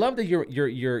Memory. I love that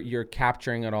you're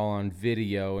capturing it all on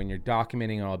video, and you're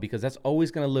documenting it all, because that's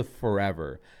always going to live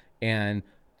forever. And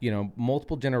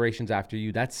multiple generations after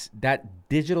you, that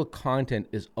digital content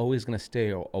is always going to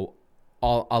stay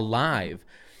alive,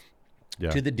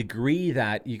 to the degree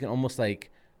that you can almost like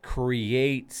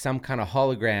create some kind of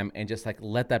hologram and just like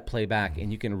let that play back,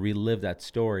 and you can relive that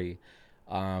story.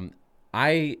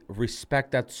 I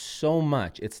respect that so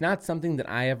much. It's not something that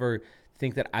I ever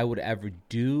think that I would ever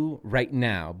do right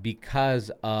now, because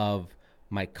of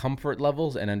my comfort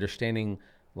levels and understanding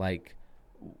like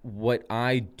what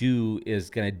I do is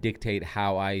going to dictate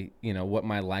how what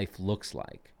my life looks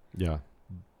like. Yeah.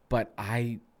 But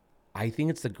I think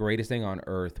it's the greatest thing on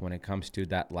earth when it comes to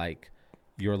that, like,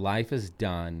 your life is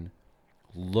done.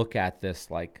 Look at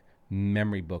this like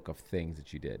memory book of things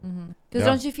that you did. Because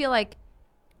don't you feel like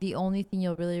the only thing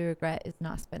you'll really regret is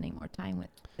not spending more time with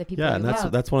the people you And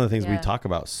love? that's one of the things we Yeah. talk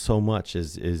about so much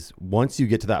is once you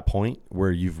get to that point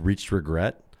where you've reached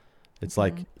regret, it's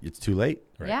like it's too late.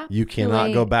 Right. Yeah. You Too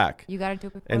cannot go late. back. You got to do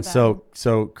it before And that.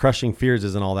 so crushing fears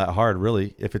isn't all that hard,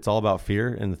 really. If it's all about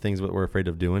fear and the things that we're afraid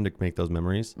of doing to make those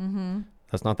memories,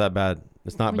 that's not that bad.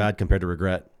 It's not bad compared to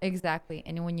regret. Exactly.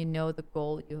 And when you know the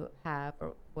goal you have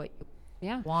or what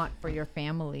you want for your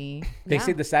family. They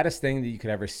say the saddest thing that you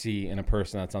could ever see in a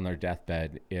person that's on their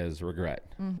deathbed is regret,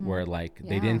 where like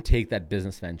they didn't take that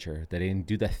business venture, they didn't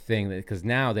do the thing, because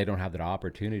now they don't have that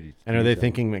opportunity. And are they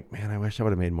thinking, like, man, I wish I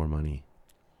would have made more money?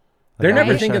 They're Like, I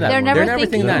never wish I thinking had that. more They're money. never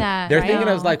thinking that, They're right? thinking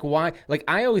of like, why? Like,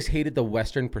 I always hated the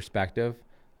Western perspective,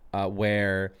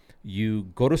 where you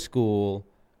go to school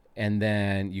and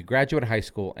then you graduate high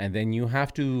school, and then you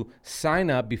have to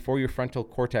sign up before your frontal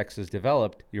cortex is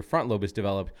developed, your front lobe is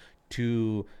developed,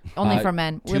 to Only for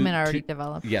men. to- Women are already to-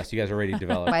 developed Yes, you guys are already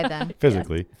developed by then.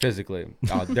 Physically. physically.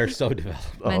 They're so developed.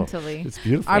 Oh, Mentally. it's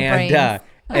beautiful. Our brains.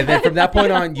 And then from that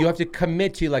point on, you have to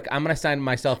commit to, like, I'm going to sign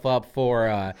myself up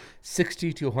for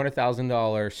 $60,000 to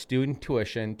 $100,000 student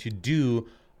tuition to do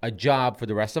a job for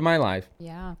the rest of my life.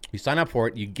 Yeah. You sign up for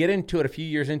it. You get into it. A few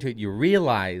years into it, you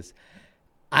realize,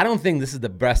 I don't think this is the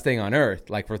best thing on earth.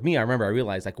 Like, for me, I remember I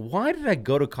realized, like, why did I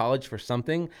go to college for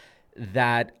something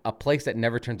that a place that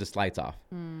never turns its lights off?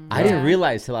 I didn't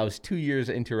realize till I was 2 years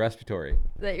into respiratory.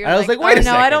 That you're I was like, wait a no,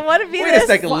 second. I don't want to be Wait this. a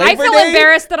second. Well, I Labor feel Day?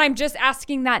 embarrassed that I'm just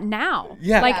asking that now.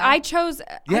 Yeah. Like Yeah. I chose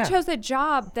Yeah. a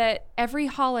job that every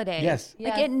holiday. Yes.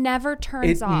 Like Yes. it never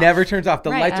turns It off. never turns off. The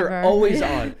Right. lights are Ever. always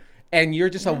on. And you're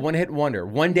just a one-hit wonder.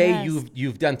 One day Yes.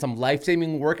 you've done some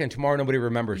life-saving work, and tomorrow nobody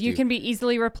remembers you. You can be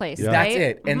easily replaced. Yeah. That's right?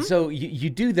 it. And so you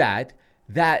do that,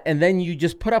 and then you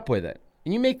just put up with it.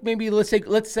 And you make maybe, let's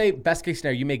say best case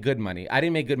scenario, you make good money. I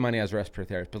didn't make good money as a respiratory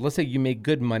therapist, but let's say you make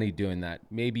good money doing that.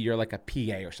 Maybe you're like a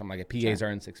PA or something like that. PAs are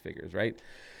in six figures, right?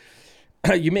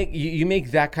 You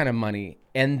make that kind of money,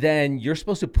 and then you're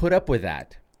supposed to put up with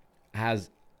that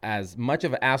as much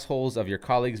of assholes of your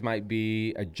colleagues might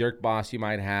be, a jerk boss you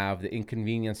might have, the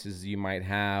inconveniences you might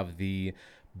have, the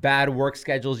bad work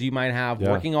schedules you might have, Yeah.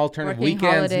 working alternate Working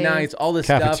weekends, holidays. nights, all this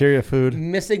Cafeteria stuff. food.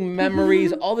 Missing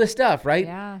memories, all this stuff, right?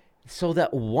 Yeah. So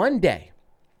that one day,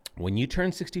 when you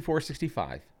turn 64,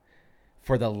 65,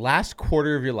 for the last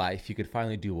quarter of your life, you could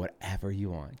finally do whatever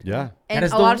you want. Yeah. And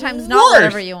is a the lot of times not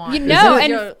whatever worst. you want. You know,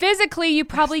 Isn't and physically you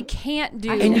probably can't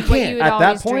do And you what can't. you had At that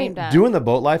always point, dreamed of. doing the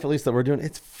boat life, at least that we're doing,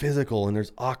 it's physical and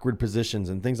there's awkward positions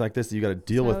and things like this that you got to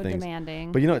deal So with things.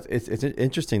 demanding. But you know, it's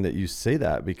interesting that you say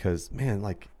that because, man,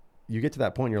 like you get to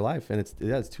that point in your life and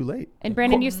it's too late. And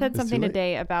Brandon, you said It's something too late.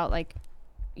 today about like,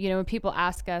 you know, when people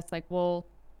ask us like, well,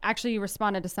 actually you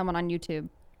responded to someone on YouTube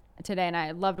today and I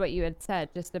loved what you had said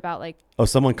just about like, Oh,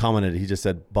 someone commented. He just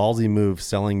said, "Ballsy move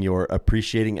selling your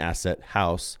appreciating asset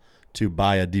house to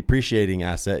buy a depreciating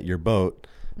asset, your boat,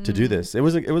 to do this." It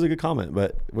was a good comment,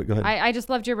 but wait, go ahead. I just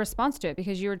loved your response to it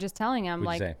because you were just telling him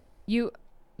What'd you like say?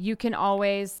 you can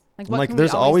always like I'm what like, can we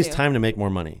there's always do? time to make more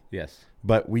money, Yes.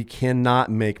 but we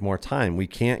cannot make more time. We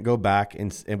can't go back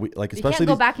and we like, You especially can't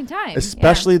go these- back in time.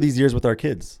 especially these years with our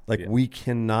kids. Like Yeah. we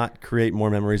cannot create more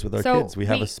memories with our So kids. We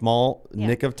have we- a small Yeah.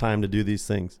 nick of time to do these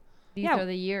things. These Yeah. are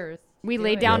the years. We Do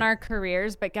lay it. down Yeah. our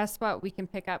careers, but guess what? We can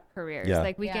pick up careers. Yeah.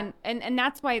 Like we Yeah. can, and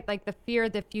that's why like the fear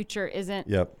of the future isn't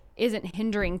Yep.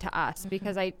 hindering to us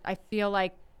because I feel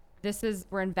like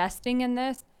we're investing in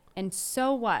this. And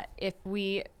so what if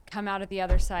we come out of the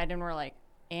other side and we're like,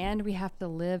 and we have to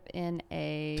live in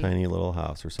a Tiny little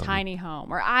house or something. tiny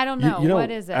home, or I don't know, You know,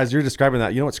 what is it? as you're describing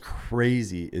that, you know what's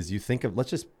crazy is you think of, let's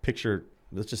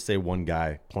just say one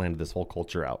guy planned this whole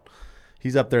culture out.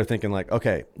 He's up there thinking like,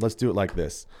 okay, let's do it like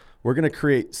this. We're going to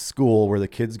create school where the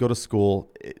kids go to school,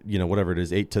 you know, whatever it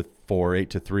is, 8 to 4, 8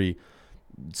 to 3,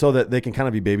 so that they can kind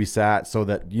of be babysat, so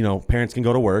that, you know, parents can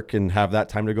go to work and have that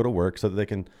time to go to work so that they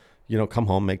can, you know, come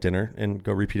home, make dinner and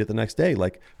go repeat it the next day.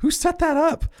 Like, who set that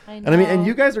up? And I mean, and know.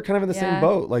 you guys are kind of in the Yeah. same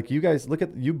boat. Like, you guys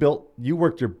you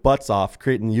worked your butts off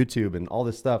creating YouTube and all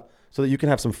this stuff so that you can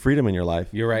have some freedom in your life.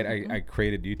 You're right. I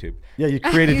created YouTube. Yeah, you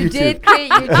created You YouTube. did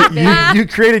create YouTube. you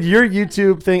created your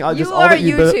YouTube thing. You just all are that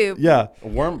you built- YouTube. Yeah.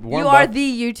 You are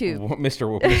the YouTube.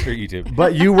 Mr. YouTube.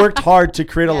 But you worked hard to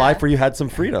create a Yeah. life where you had some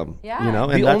freedom. Yeah. You know,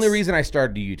 and The only that's- reason I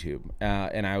started YouTube,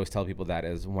 and I always tell people that,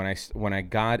 is when I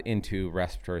got into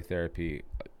respiratory therapy,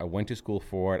 I went to school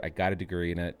for it. I got a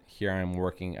degree in it. Here I am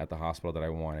working at the hospital that I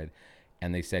wanted,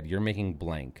 and they said, "You're making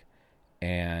blank,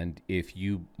 and if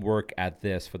you work at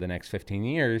this for the next 15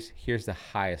 years, here's the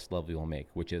highest level you'll make,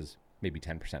 which is maybe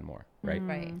 10% more, right?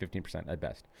 Right. 15% at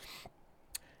best,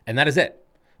 and that is it.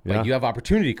 But Yeah. you have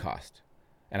opportunity cost."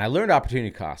 And I learned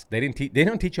opportunity cost. They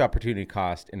don't teach you opportunity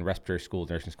cost in respiratory school,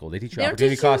 nursing school. They teach you They don't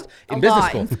opportunity teach you cost a in business lot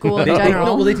school. in school in They- general.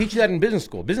 No, well, they teach you that in business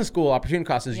school. Business school opportunity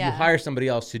cost is you Yeah. hire somebody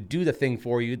else to do the thing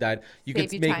for you that you Save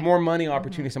can you make time. more money,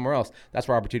 opportunity somewhere else. That's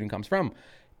where opportunity comes from.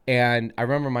 And I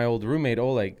remember my old roommate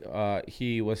Oleg.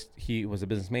 He was a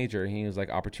business major. He was like,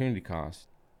 opportunity cost.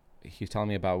 He was telling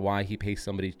me about why he pays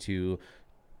somebody to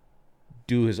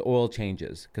do his oil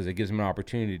changes because it gives him an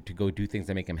opportunity to go do things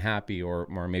that make him happy or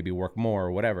maybe work more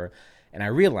or whatever. And I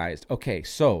realized, okay,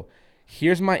 so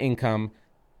here's my income.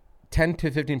 10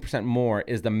 to 15% more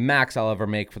is the max I'll ever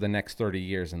make for the next 30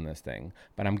 years in this thing.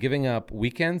 But I'm giving up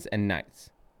weekends and nights,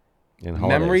 And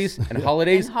holidays. memories and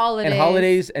holidays, And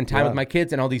holidays. and time Yeah. with my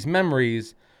kids and all these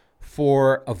memories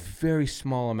for a very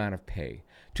small amount of pay.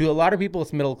 To a lot of people,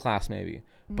 it's middle class maybe,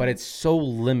 but it's so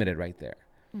limited right there.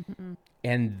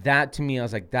 And that to me, I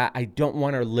was like, that I don't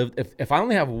want to live. If I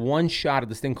only have one shot at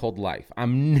this thing called life,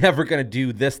 I'm never going to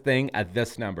do this thing at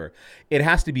this number. It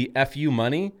has to be FU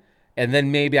money. And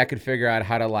then maybe I could figure out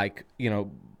how to like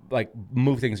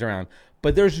move things around.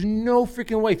 But there's no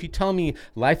freaking way. If you tell me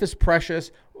life is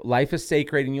precious, life is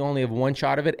sacred, and you only have one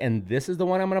shot of it, and this is the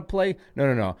one I'm going to play, no.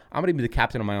 I'm going to be the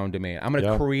captain of my own domain. I'm going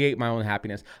to create my own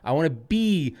happiness. I want to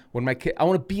be I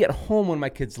want to be at home when my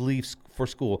kids leave for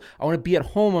school. I want to be at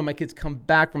home when my kids come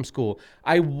back from school.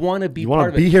 I want to be You part want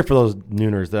of to it. be here for those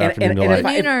nooners, the afternoon delight.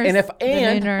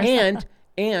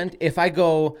 And if I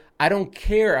go, I don't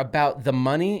care about the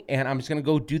money and I'm just going to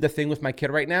go do the thing with my kid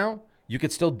right now, you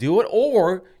could still do it.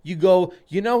 Or you go,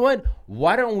 you know what?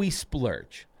 Why don't we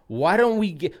splurge? Why don't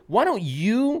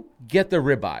you get the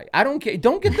ribeye? I don't care.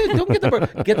 Don't get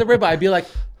the ribeye. Be like,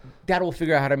 Dad will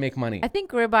figure out how to make money. I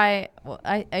think ribeye. Well,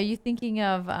 are you thinking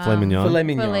of Filet mignon. Filet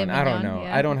mignon. Filet I don't mignon, know.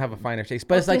 yeah. I don't have a finer taste,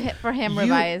 but it's Well, like for him, you-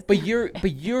 ribeye is- But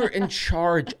you're in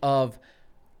charge of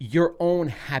your own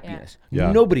happiness.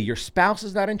 Yeah. Nobody, your spouse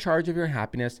is not in charge of your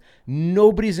happiness.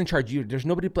 Nobody's in charge. There's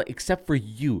nobody except for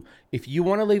you. If you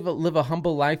want to live a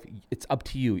humble life, it's up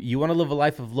to you. You want to live a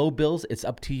life of low bills, it's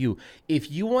up to you.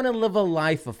 If you want to live a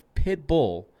life of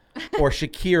Pitbull or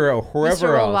Shakira or whoever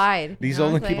Mr. else, Worldwide, these you know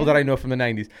only what I'm people saying? that I know from the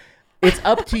 90s, it's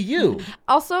up to you.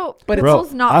 Also, But Pitbull's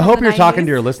Bro, not I from hope the you're talking 90s. to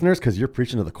your listeners because you're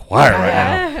preaching to the choir right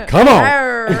now. Come on.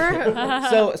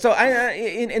 So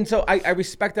I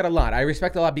respect that a lot. I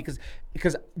respect it a lot because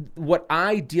what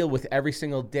I deal with every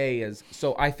single day is,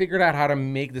 so I figured out how to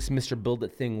make this Mr. Build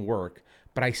It thing work,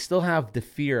 but I still have the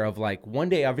fear of like one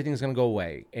day everything's going to go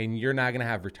away and you're not going to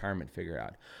have retirement figured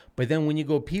out. But then when you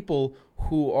go people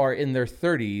who are in their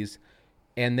 30s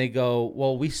and they go,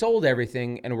 well, we sold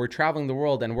everything and we're traveling the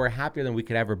world and we're happier than we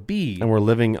could ever be. And we're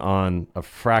living on a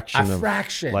fraction.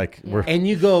 Like we're. And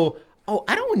you go, oh,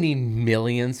 I don't need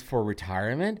millions for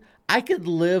retirement. I could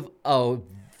live a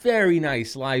very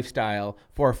nice lifestyle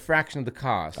for a fraction of the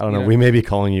cost. I don't know. We may be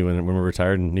calling you when we're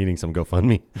retired and needing some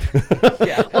GoFundMe.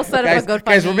 Yeah. We'll set up a GoFundMe.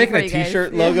 Guys, we're making a for you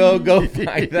T-shirt guys. logo. Go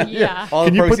find that. Yeah. All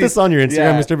Can the you put proceeds- this on your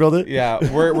Instagram, Mr. Build It? Yeah,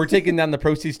 we're taking down the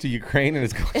proceeds to Ukraine and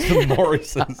it's going to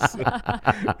Morrison's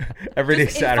every day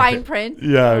Just in Saturday. fine print.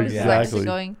 Yeah, Or just like exactly.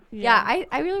 going. Yeah. Yeah,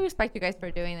 I really respect you guys for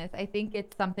doing this. I think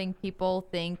it's something people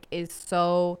think is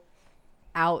so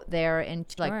out there and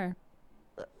like Sure.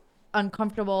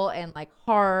 uncomfortable and like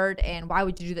hard, and why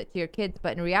would you do that to your kids?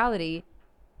 But in reality,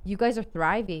 you guys are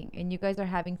thriving and you guys are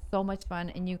having so much fun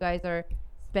and you guys are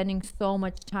spending so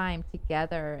much time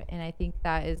together, and I think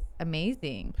that is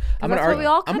amazing. 'Cause that's what we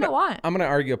all kind of want. I'm going to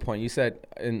argue a point. You said,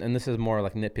 and this is more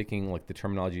like nitpicking, like the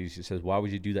terminology you used, says, why would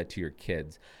you do that to your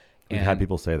kids? We've had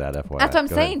people say that, FYI. That's what I'm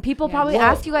Go saying. ahead. People Yeah. probably Well-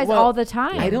 ask you guys well, all the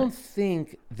time. I don't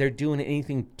think they're doing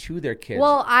anything to their kids.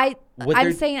 Well, What I'm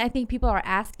they're- saying I think people are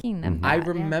asking them. I that.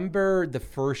 remember the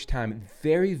first time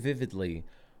very vividly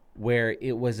where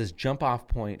it was this jump off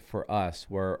point for us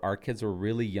where our kids were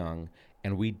really young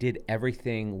and we did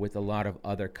everything with a lot of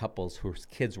other couples whose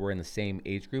kids were in the same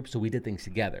age group. So we did things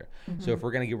together. So if we're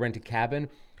going to rent a cabin,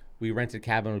 we rented a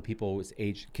cabin with people whose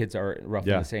kids are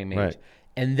roughly Yeah, the same age. right.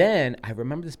 And then I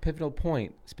remember this pivotal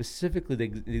point, specifically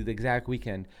the exact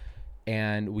weekend.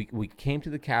 And we came to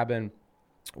the cabin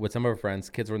with some of our friends.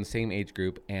 Kids were in the same age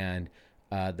group. And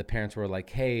the parents were like,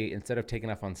 hey, instead of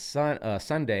taking off on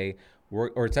Sunday,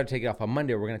 or instead of taking off on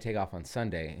Monday, we're going to take off on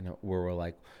Sunday. And we're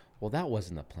like, well, that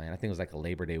wasn't the plan. I think it was like a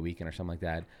Labor Day weekend or something like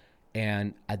that.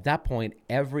 And at that point,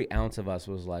 every ounce of us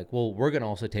was like, well, we're going to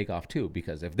also take off too,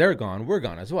 because if they're gone, we're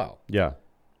gone as well. Yeah.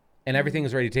 And everything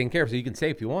is already taken care of, so you can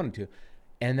stay if you wanted to.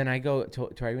 And then I go to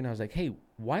Irene, I was like, hey,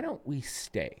 why don't we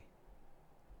stay?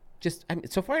 Just, I mean,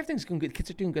 so far everything's going good. Kids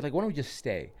are doing good. Like, why don't we just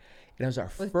stay? And it was our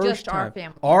With first just our time.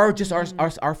 family.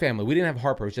 Our family. We didn't have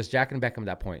Harper. It was just Jack and Beckham at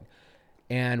that point.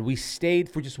 And we stayed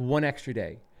for just one extra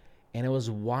day. And it was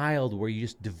wild where you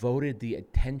just devoted the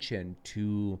attention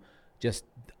to just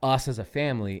us as a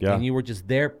family. Yeah. And you were just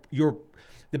there.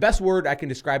 The best word I can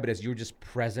describe it as, you were just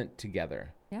present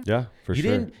together. Yeah, for You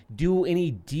sure. didn't do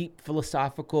any deep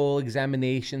philosophical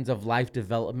examinations of life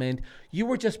development. You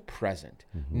were just present.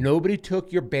 Mm-hmm. Nobody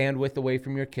took your bandwidth away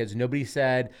from your kids. Nobody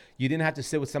said you didn't have to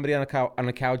sit with somebody on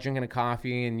a couch drinking a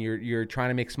coffee and you're trying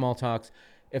to make small talks.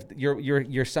 If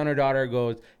your son or daughter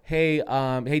goes, hey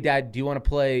Dad, do you want to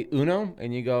play Uno?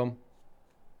 And you go,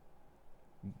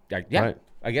 yeah, Right.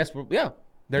 I guess yeah.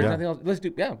 There's Yeah. nothing else. Let's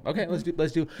do. Yeah, okay.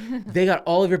 Let's do. They got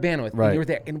all of your bandwidth. Right. And you were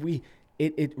there, and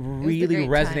It really great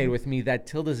resonated time. with me that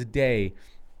till this day,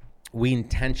 we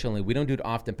don't do it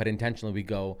often, but intentionally we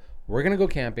go, we're going to go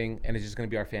camping and it's just going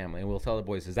to be our family. And we'll tell the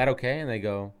boys, is that okay? And they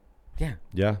go, yeah,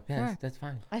 Yeah. that's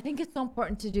fine. I think it's so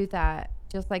important to do that.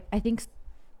 Just like I think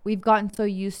we've gotten so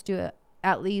used to it.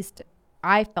 At least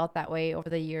I felt that way over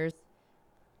the years,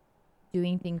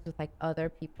 doing things with like other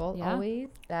people Yeah. always,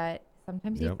 that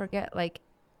sometimes you Yep. forget like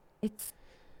it's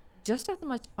just as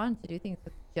much fun to do things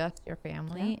with just your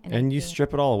family. I And you think-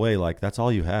 strip it all away. Like, that's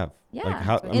all you have. Yeah. Like,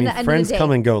 how, In I mean, the end of the friends day.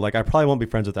 come and go. Like, I probably won't be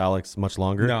friends with Alex much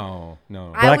longer. No. But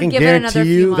I I would can give it another guarantee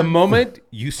few you- The months. moment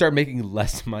you start making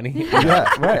less money,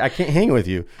 Yeah, right. I can't hang with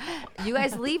you. You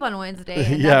guys leave on Wednesday.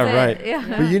 And Yeah, that's right. It.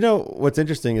 Yeah. But you know what's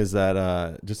interesting is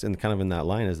that just in kind of in that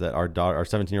line is that our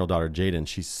 17-year-old daughter Jaden,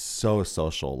 she's so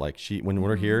social. Like when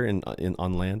we're here in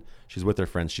on land, she's with her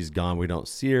friends. She's gone. We don't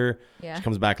see her. Yeah. She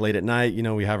comes back late at night. You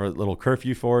know, we have a little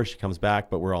curfew for her. She comes back,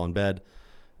 but we're all in bed.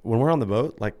 When we're on the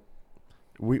boat, like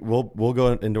we'll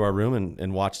go into our room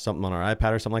and watch something on our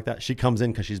iPad or something like that. She comes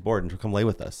in because she's bored and she'll come lay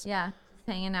with us. Yeah. Just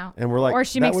hanging out. And we're like, Or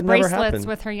she that makes would never bracelets happen.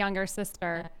 with her younger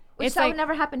sister. Which It's that like, would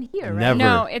never happen here, right? Never.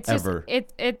 no, it's ever.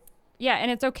 just it's yeah,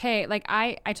 and it's okay. Like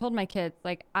I told my kids,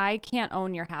 like I can't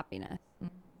own your happiness.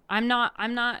 I'm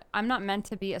not meant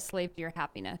to be a slave to your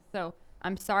happiness. So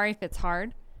I'm sorry if it's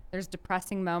hard. There's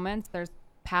depressing moments. There's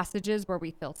passages where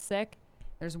we feel sick.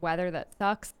 There's weather that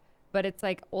sucks. But it's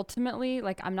like ultimately,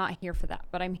 like I'm not here for that.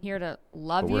 But I'm here to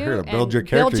love But you. we're here to and build your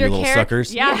character, you little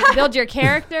suckers. Yeah, build your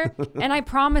character. And I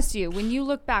promise you, when you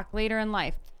look back later in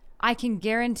life, I can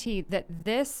guarantee that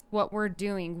what we're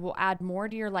doing will add more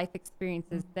to your life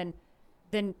experiences than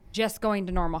than just going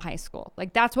to normal high school.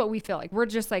 Like, that's what we feel like. We're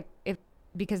just like,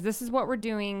 because this is what we're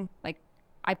doing, like,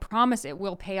 I promise it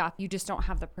will pay off. You just don't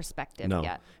have the perspective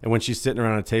yet. And when she's sitting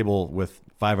around a table with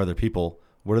 5 other people,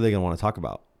 what are they going to want to talk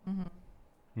about?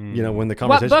 You know, when the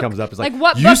conversation comes up, it's like,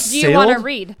 what you book do you want to sailed?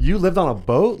 read? You lived on a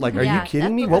boat? Like, are you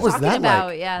kidding me? What was that about?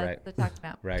 like? Yeah, Right. that's what they're talking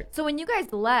about. Right. So when you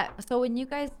guys left, when you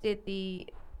guys did the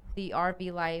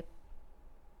RV life,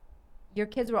 your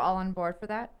kids were all on board for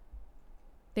that?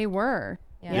 They were.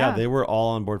 Yeah, they were all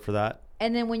on board for that.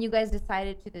 And then when you guys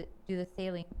decided to do the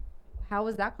sailing, how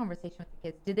was that conversation with the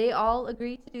kids? Did they all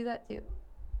agree to do that too?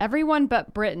 Everyone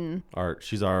but Britton.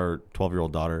 She's our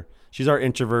 12-year-old daughter. She's our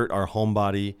introvert, our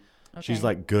homebody. Okay. She's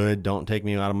like, good. Don't take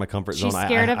me out of my comfort zone. She's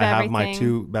scared of I have my everything.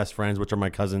 2 best friends, which are my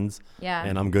cousins. Yeah.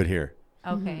 And I'm good here.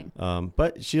 Okay.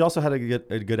 But she also had a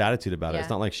good attitude about it. Yeah. It's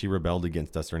not like she rebelled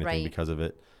against us or anything Right. because of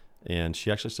it. And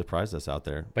she actually surprised us out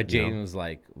there. But you know. Jane was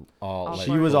like all.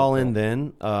 She was all in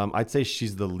then. I'd say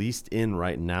she's the least in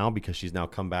right now because she's now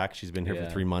come back. She's been here for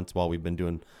 3 months while we've been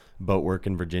doing boat work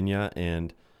in Virginia.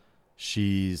 And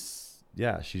she's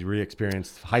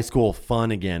re-experienced high school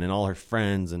fun again and all her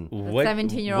friends. And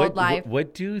 17-year-old life.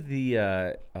 What do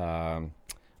the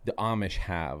Amish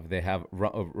have? They have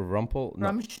Rumpel.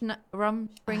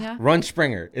 Rumspringa?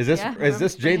 Runspringer. Is this Yeah,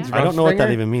 Jaden's? Rumspringa. I don't know what that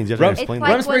Rumspringa? even means. You have to Rum- explain It's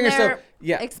that. like when Rumspringa, so- they're,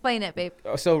 yeah. Explain it, babe.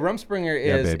 So Rumspringer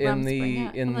is babe. in Rumspringa, the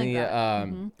something like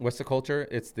that. what's the culture?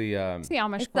 It's the It's the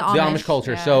Amish. It's the culture. the Amish. Amish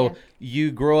culture. Yeah, So yeah.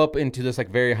 you grow up into this like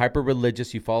very hyper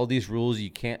religious. You follow these rules.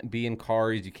 You can't be in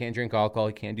cars. You can't drink alcohol.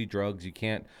 You can't do drugs. You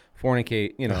can't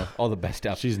fornicate. You know, all the best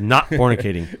stuff. She's not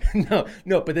fornicating.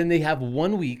 No. But then they have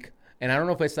 1 week, and I don't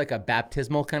know if it's like a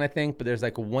baptismal kind of thing, but there's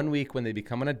like 1 week when they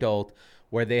become an adult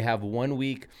where they have 1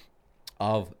 week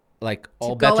of like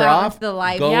all go bets are out off. into the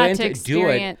life. Go Yeah, into to do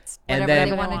it, experience and whatever then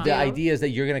they wanna the do. idea is that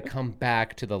you're gonna come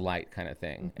back to the light, kind of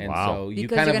thing. And Wow. so you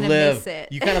Because kind you're of gonna live. miss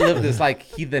it. You kind of live this like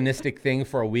heathenistic thing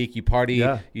for a week. You party,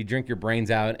 Yeah. you drink your brains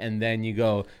out, and then you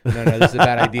go, no, this is a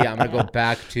bad idea. I'm gonna go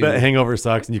back to. But hangover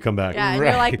sucks and you come back. Yeah, and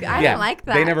you're like, I didn't like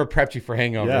that. They never prepped you for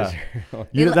hangovers. You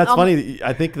They know, li- that's funny.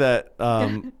 I think that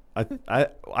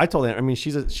I told her. I mean,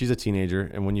 she's a teenager,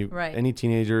 and when you Right. any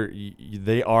teenager,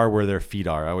 they are where their feet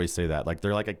are. I always say that. Like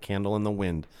they're like a candle in the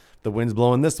wind. The wind's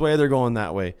blowing this way, they're going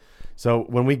that way. So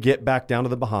when we get back down to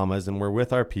the Bahamas and we're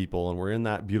with our people and we're in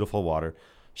that beautiful water,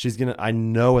 I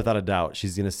know without a doubt,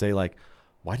 she's gonna say like,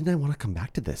 "Why didn't I want to come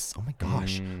back to this? Oh my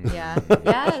gosh." Yeah.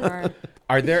 Yes.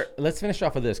 Are there? Let's finish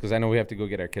off with this because I know we have to go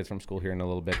get our kids from school here in a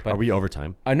little bit. But Are we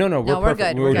overtime? No, we're we're perfect.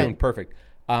 good, We're we're doing good. perfect.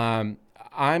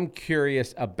 I'm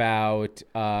curious about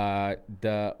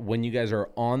when you guys are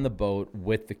on the boat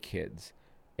with the kids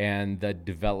and the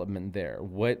development there.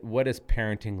 What does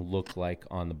parenting look like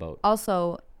on the boat?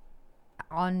 Also,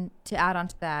 to add on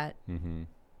to that,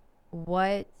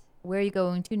 where are you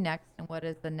going to next, and what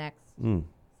is the next 6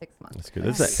 months? That's good.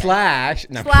 That's it. Slash.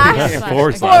 No, Slash.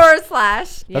 Forward slash. Forward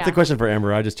slash. Yeah. That's a question for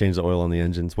Amber. I just changed the oil on the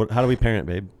engines. How do we parent,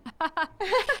 babe?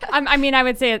 I mean, I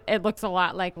would say it looks a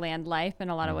lot like land life in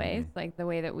a lot of ways, like the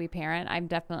way that we parent. I'm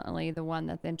definitely the one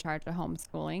that's in charge of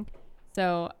homeschooling.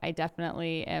 So I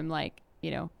definitely am like,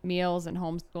 meals and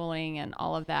homeschooling and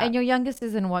all of that. And your youngest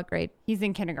is in what grade? He's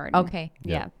in kindergarten. Okay.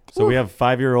 Yeah. So we have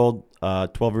 5-year-old,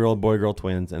 12-year-old boy-girl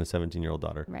twins and a 17-year-old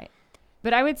daughter. Right.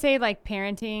 But I would say like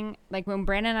parenting, like when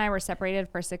Brandon and I were separated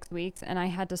for 6 weeks and I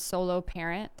had to solo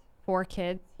parent 4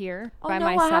 kids here Oh by no!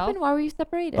 myself. What happened? Why were you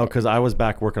separated? Oh, because I was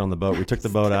back working on the boat. We took the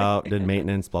boat out, did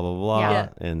maintenance, blah blah blah, Yeah.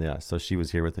 and so she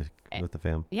was here with the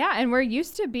fam. Yeah, and we're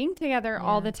used to being together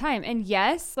all the time. And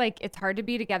yes, like it's hard to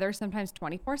be together sometimes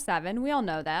 24/7. We all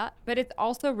know that. But it's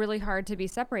also really hard to be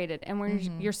separated. And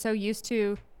when you're so used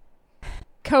to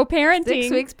co-parenting. 6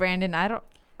 weeks, Brandon. I don't.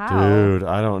 How? Dude,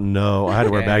 I don't know. I had to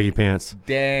wear baggy pants.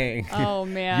 Dang. Oh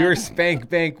man. Your spank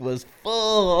bank was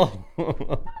full.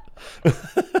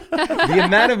 The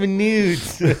amount of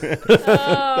nudes.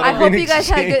 I hope you guys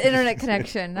had a good internet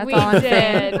connection. That's we all I'm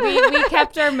saying. did. we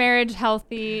kept our marriage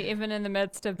healthy even in the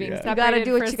midst of being Yeah. You separated gotta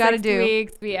do what for you gotta 6 do.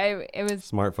 weeks. It was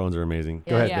Smartphones are amazing.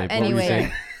 Go Yeah, ahead, yeah. babe. What were you Anyway.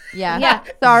 saying? Yeah. Yeah.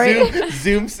 Sorry.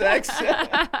 Zoom sex.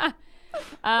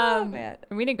 Man.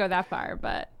 we didn't go that far,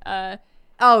 but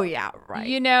Oh yeah. Right.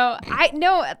 I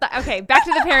know. Okay, back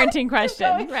to the parenting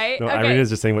question, right? No, okay. Irina's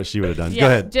just saying what she would have done. Yeah, Go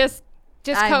ahead. Just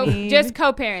I mean-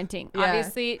 co-parenting. Yeah.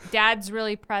 Obviously, dad's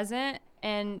really present,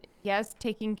 and yes,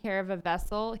 taking care of a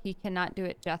vessel, he cannot do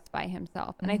it just by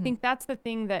himself. And I think that's the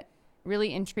thing that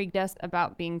really intrigued us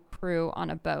about being crew on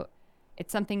a boat.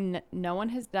 It's something that no one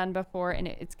has done before, and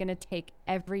it's going to take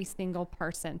every single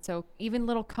person. So even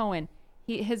little Cohen,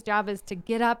 his job is to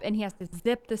get up and he has to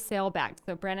zip the sail back.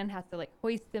 So Brennan has to like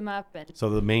hoist him up and So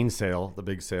the main sail, the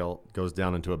big sail, goes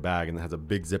down into a bag and it has a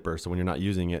big zipper. So when you're not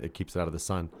using it, it keeps it out of the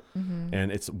sun.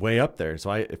 And it's way up there.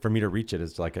 So for me to reach it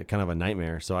is like a kind of a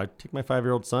nightmare. So I take my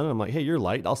 5-year-old son and I'm like, hey, you're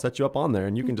light. I'll set you up on there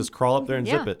and you can just crawl up there and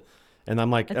zip it. And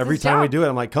I'm like, That's every his time we job. do it,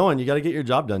 I'm like, Cohen, you got to get your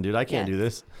job done, dude. I can't do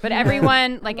this. But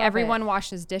everyone, Love everyone it.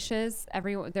 washes dishes.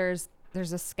 There's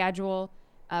a schedule.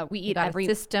 We eat got a every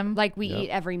system. Like we eat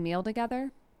every meal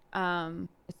together.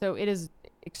 So it is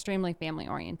extremely family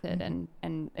oriented,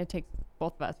 and it takes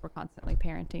both of us. We're constantly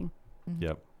parenting.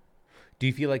 Yep. Do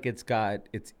you feel like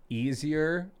it's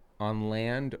easier on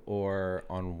land or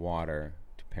on water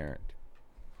to parent?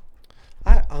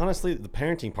 Honestly, the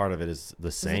parenting part of it is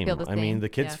the same. feel the I mean, same? the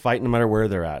kids Yeah. fight no matter where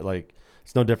they're at. Like,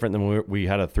 it's no different than when we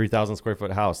had a 3,000 square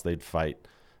foot house. They'd fight.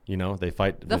 You know, they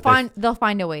fight. They'll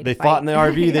find a way. They to fought in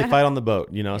fight. the RV. They fight on the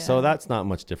boat. You know, so Yeah. that's not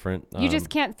much different. You just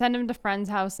can't send them to friends'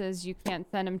 houses. You can't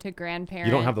send them to grandparents.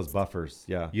 You don't have those buffers.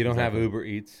 Yeah. You don't have exactly. Uber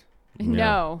Eats.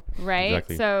 No, right?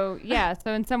 Exactly. So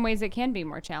so in some ways it can be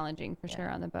more challenging for sure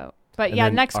on the boat. But And yeah,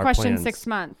 then next our question, plans. 6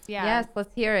 months. Yeah. Yes,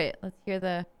 let's hear it. Let's hear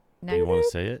the Do you want to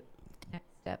say it? next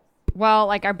step. Well,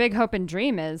 like our big hope and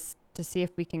dream is to see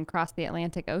if we can cross the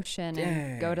Atlantic Ocean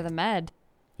and go to the Med.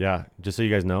 Yeah. Just so you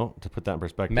guys know, to put that in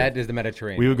perspective. Med is the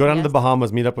Mediterranean. We would go down to the Yes.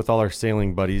 Bahamas, meet up with all our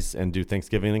sailing buddies, and do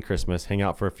Thanksgiving and Christmas, hang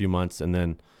out for a few months, and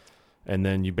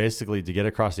then you basically, to get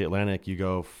across the Atlantic, you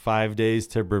go 5 days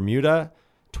to Bermuda,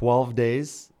 12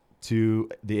 days to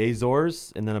the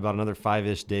Azores, and then about another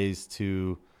 5-ish days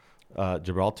to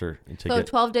Gibraltar. And to So get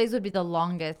 12 days would be the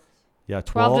longest. 12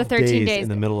 12 to 13 days. in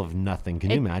the middle of nothing. Can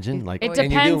you imagine? Like, It And you do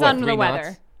depends what, on 3 the knots?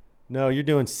 weather. no, you're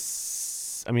doing.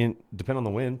 I mean, depend on the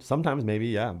wind. Sometimes maybe,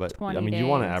 yeah, but 20 I mean, you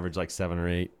want to days. average like 7 or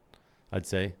 8, I'd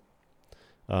say.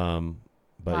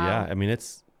 But Wow. yeah, I mean,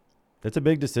 it's a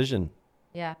big decision.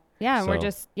 Yeah. Yeah, and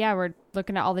So- we're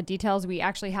looking at all the details. We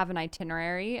actually have an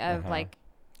itinerary of like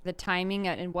the timing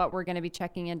and what we're going to be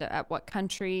checking into at what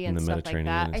country and the stuff like Mediterranean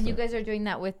that. and And you stuff. guys are doing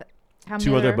that with how many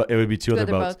Two other, other- it would be two other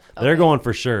other boats. boats. They're Okay. going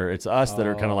for sure. It's us that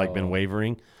are kind of like been Oh.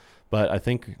 wavering, but I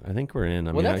think we're in.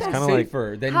 I Well, mean, that it's sounds kind of like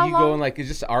safer than How you long- going like it's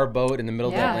just our boat in the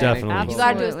middle Yeah. of the Atlantic. Definitely. You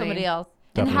gotta do it with Absolutely. somebody else.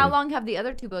 And how Definitely. long have the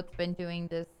other two boats been doing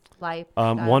this life?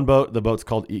 one boat. The boat's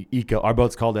called Eco. Our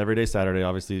boat's called Everyday Saturday.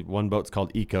 Obviously, one boat's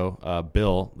called Eco.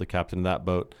 Bill, the captain of that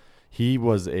boat, he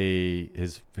was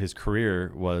his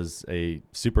career was a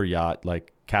super yacht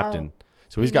like captain.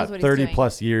 So he's He knows got what he's 30 doing.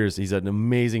 plus years. He's an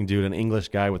amazing dude, an English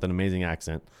guy with an amazing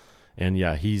accent. And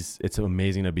yeah, it's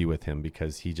amazing to be with him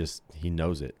because he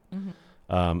knows it.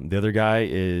 The other guy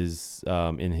is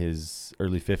in his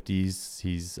early 50s.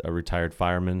 He's a retired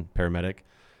fireman, paramedic,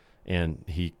 and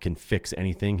he can fix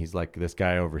anything. He's like this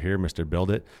guy over here, Mr.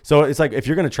 Build It. So it's like if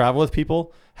you're going to travel with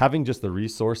people, having just the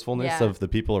resourcefulness Yeah. of the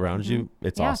people around you,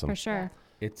 it's yeah, awesome. for sure.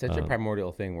 It's such a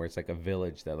primordial thing where it's like a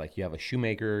village that like you have a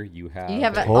shoemaker, you have You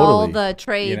have Totally. all the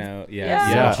trades. you know, Yeah. you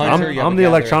have Yeah, a hunter, you have I'm a the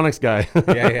gatherer. electronics guy.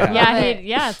 Yeah.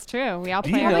 Yeah, it's true. We all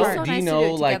Do play you our know? part. so Do you nice to know do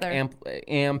it like together.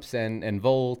 amps and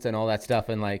volts and all that stuff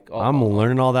and like? I'm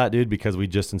learning all that, dude, because we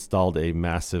just installed a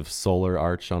massive solar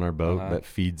arch on our boat that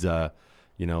feeds a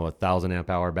 1,000 amp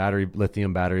hour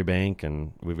lithium battery bank,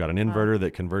 and we've got an inverter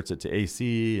that converts it to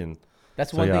AC. And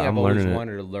That's so, one yeah, thing I've I'm always learning it.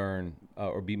 wanted to learn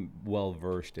or be well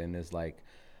versed in is like,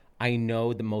 I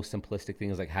know the most simplistic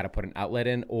thing is like how to put an outlet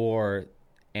in or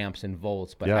amps and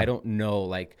volts, but Yeah. I don't know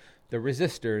like the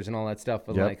resistors and all that stuff.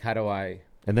 And Yep. like, how do I?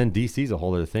 And then DC is a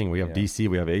whole other thing. We have Yeah. DC,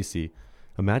 we have AC.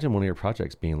 Imagine one of your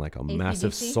projects being like a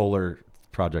massive AC/DC? solar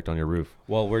project on your roof.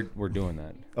 Well, we're doing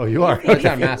that. Oh, you are? It's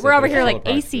not massive. We're over but here it's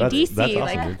like still a project. ACDC. That's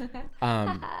like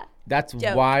awesome, dude. That's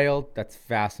Joke. wild. That's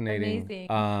fascinating.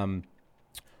 Amazing.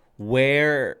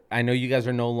 Where I know you guys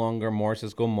are no longer Morris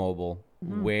Go Mobile.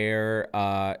 Mm-hmm.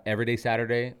 Where Everyday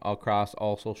Saturday across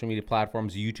all social media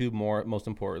platforms, YouTube most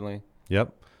importantly.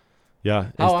 Yep. Yeah.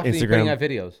 How often are you putting Instagram. out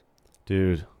videos?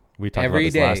 Dude, we talked Every about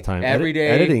this day. last time. Every day.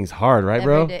 Editing's hard, right,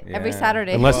 bro? Every day, every Yeah.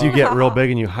 Saturday. Unless you get real big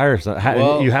and you hire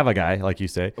Well- you have a guy, like you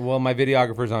say. Well, my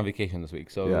videographer's on vacation this week,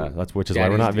 so Yeah, which is why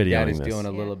we're not videoing Daddy's this. doing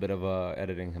a little bit of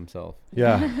editing himself.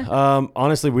 Yeah.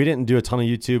 Honestly, we didn't do a ton of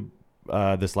YouTube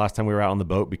this last time we were out on the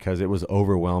boat because it was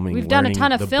overwhelming. We've done a learning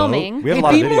ton of the boat. filming. We had Hey, a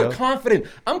lot be of more video. confident.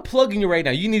 I'm plugging you right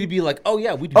now. You need to be like, oh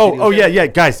yeah, we do. Oh, videos yeah, every- yeah,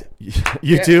 guys.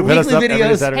 YouTube, hit us weekly up every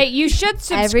videos. Saturday. hey, you should Every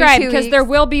subscribe 2 because weeks. there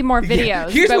will be more videos.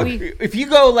 Here's but what, we if you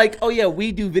go like, oh yeah,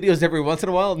 we do videos every once in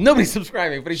a while. Nobody's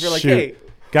subscribing, but if you're like, Shoot. hey,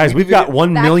 Guys, we we've got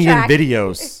 1 million Backtrack.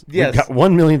 videos. Yes. We've got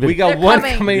 1 million videos. we got They're one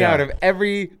coming. coming Yeah. out of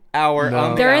every hour. No.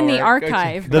 On They're in the hour. Go check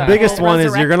archive. it The out. biggest We'll one is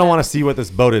you're resurrect going to it. want to see what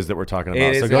this boat is that we're talking about.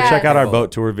 It So is go check out our incredible.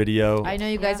 boat tour video. I know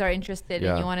you guys Yeah. are interested Yeah.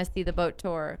 and you want to see the boat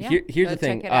tour. Yeah. Here's Go the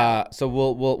thing. check it out. So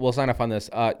we'll sign off on this,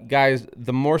 guys.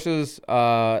 The Morses,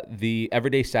 the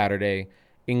Everyday Saturday,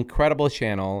 incredible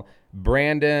channel.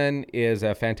 Brandon is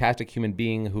a fantastic human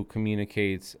being who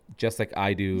communicates just like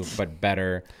I do, but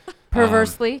better.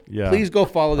 Perversely. Yeah. Please go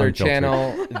follow their Unfiltered.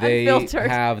 channel. They Unfiltered.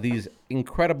 have these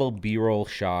incredible B-roll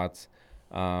shots.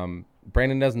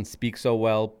 Brandon doesn't speak so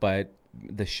well, but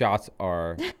the shots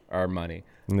are money.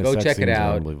 And the Go sex check it scenes are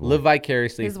out. unbelievable. Live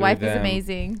vicariously His through wife them. is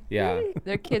amazing. Yeah.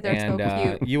 Their kids are And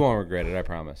so cute. you won't regret it, I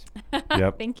promise.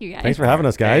 Yep. Thank you, guys. Thanks for having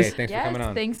us, guys. Hey, thanks for Yes, coming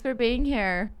on. thanks for being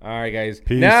here. All right, guys.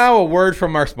 Peace. Now a word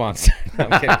from our sponsor. No,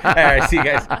 I'm kidding. All right, see you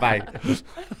guys.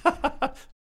 Bye.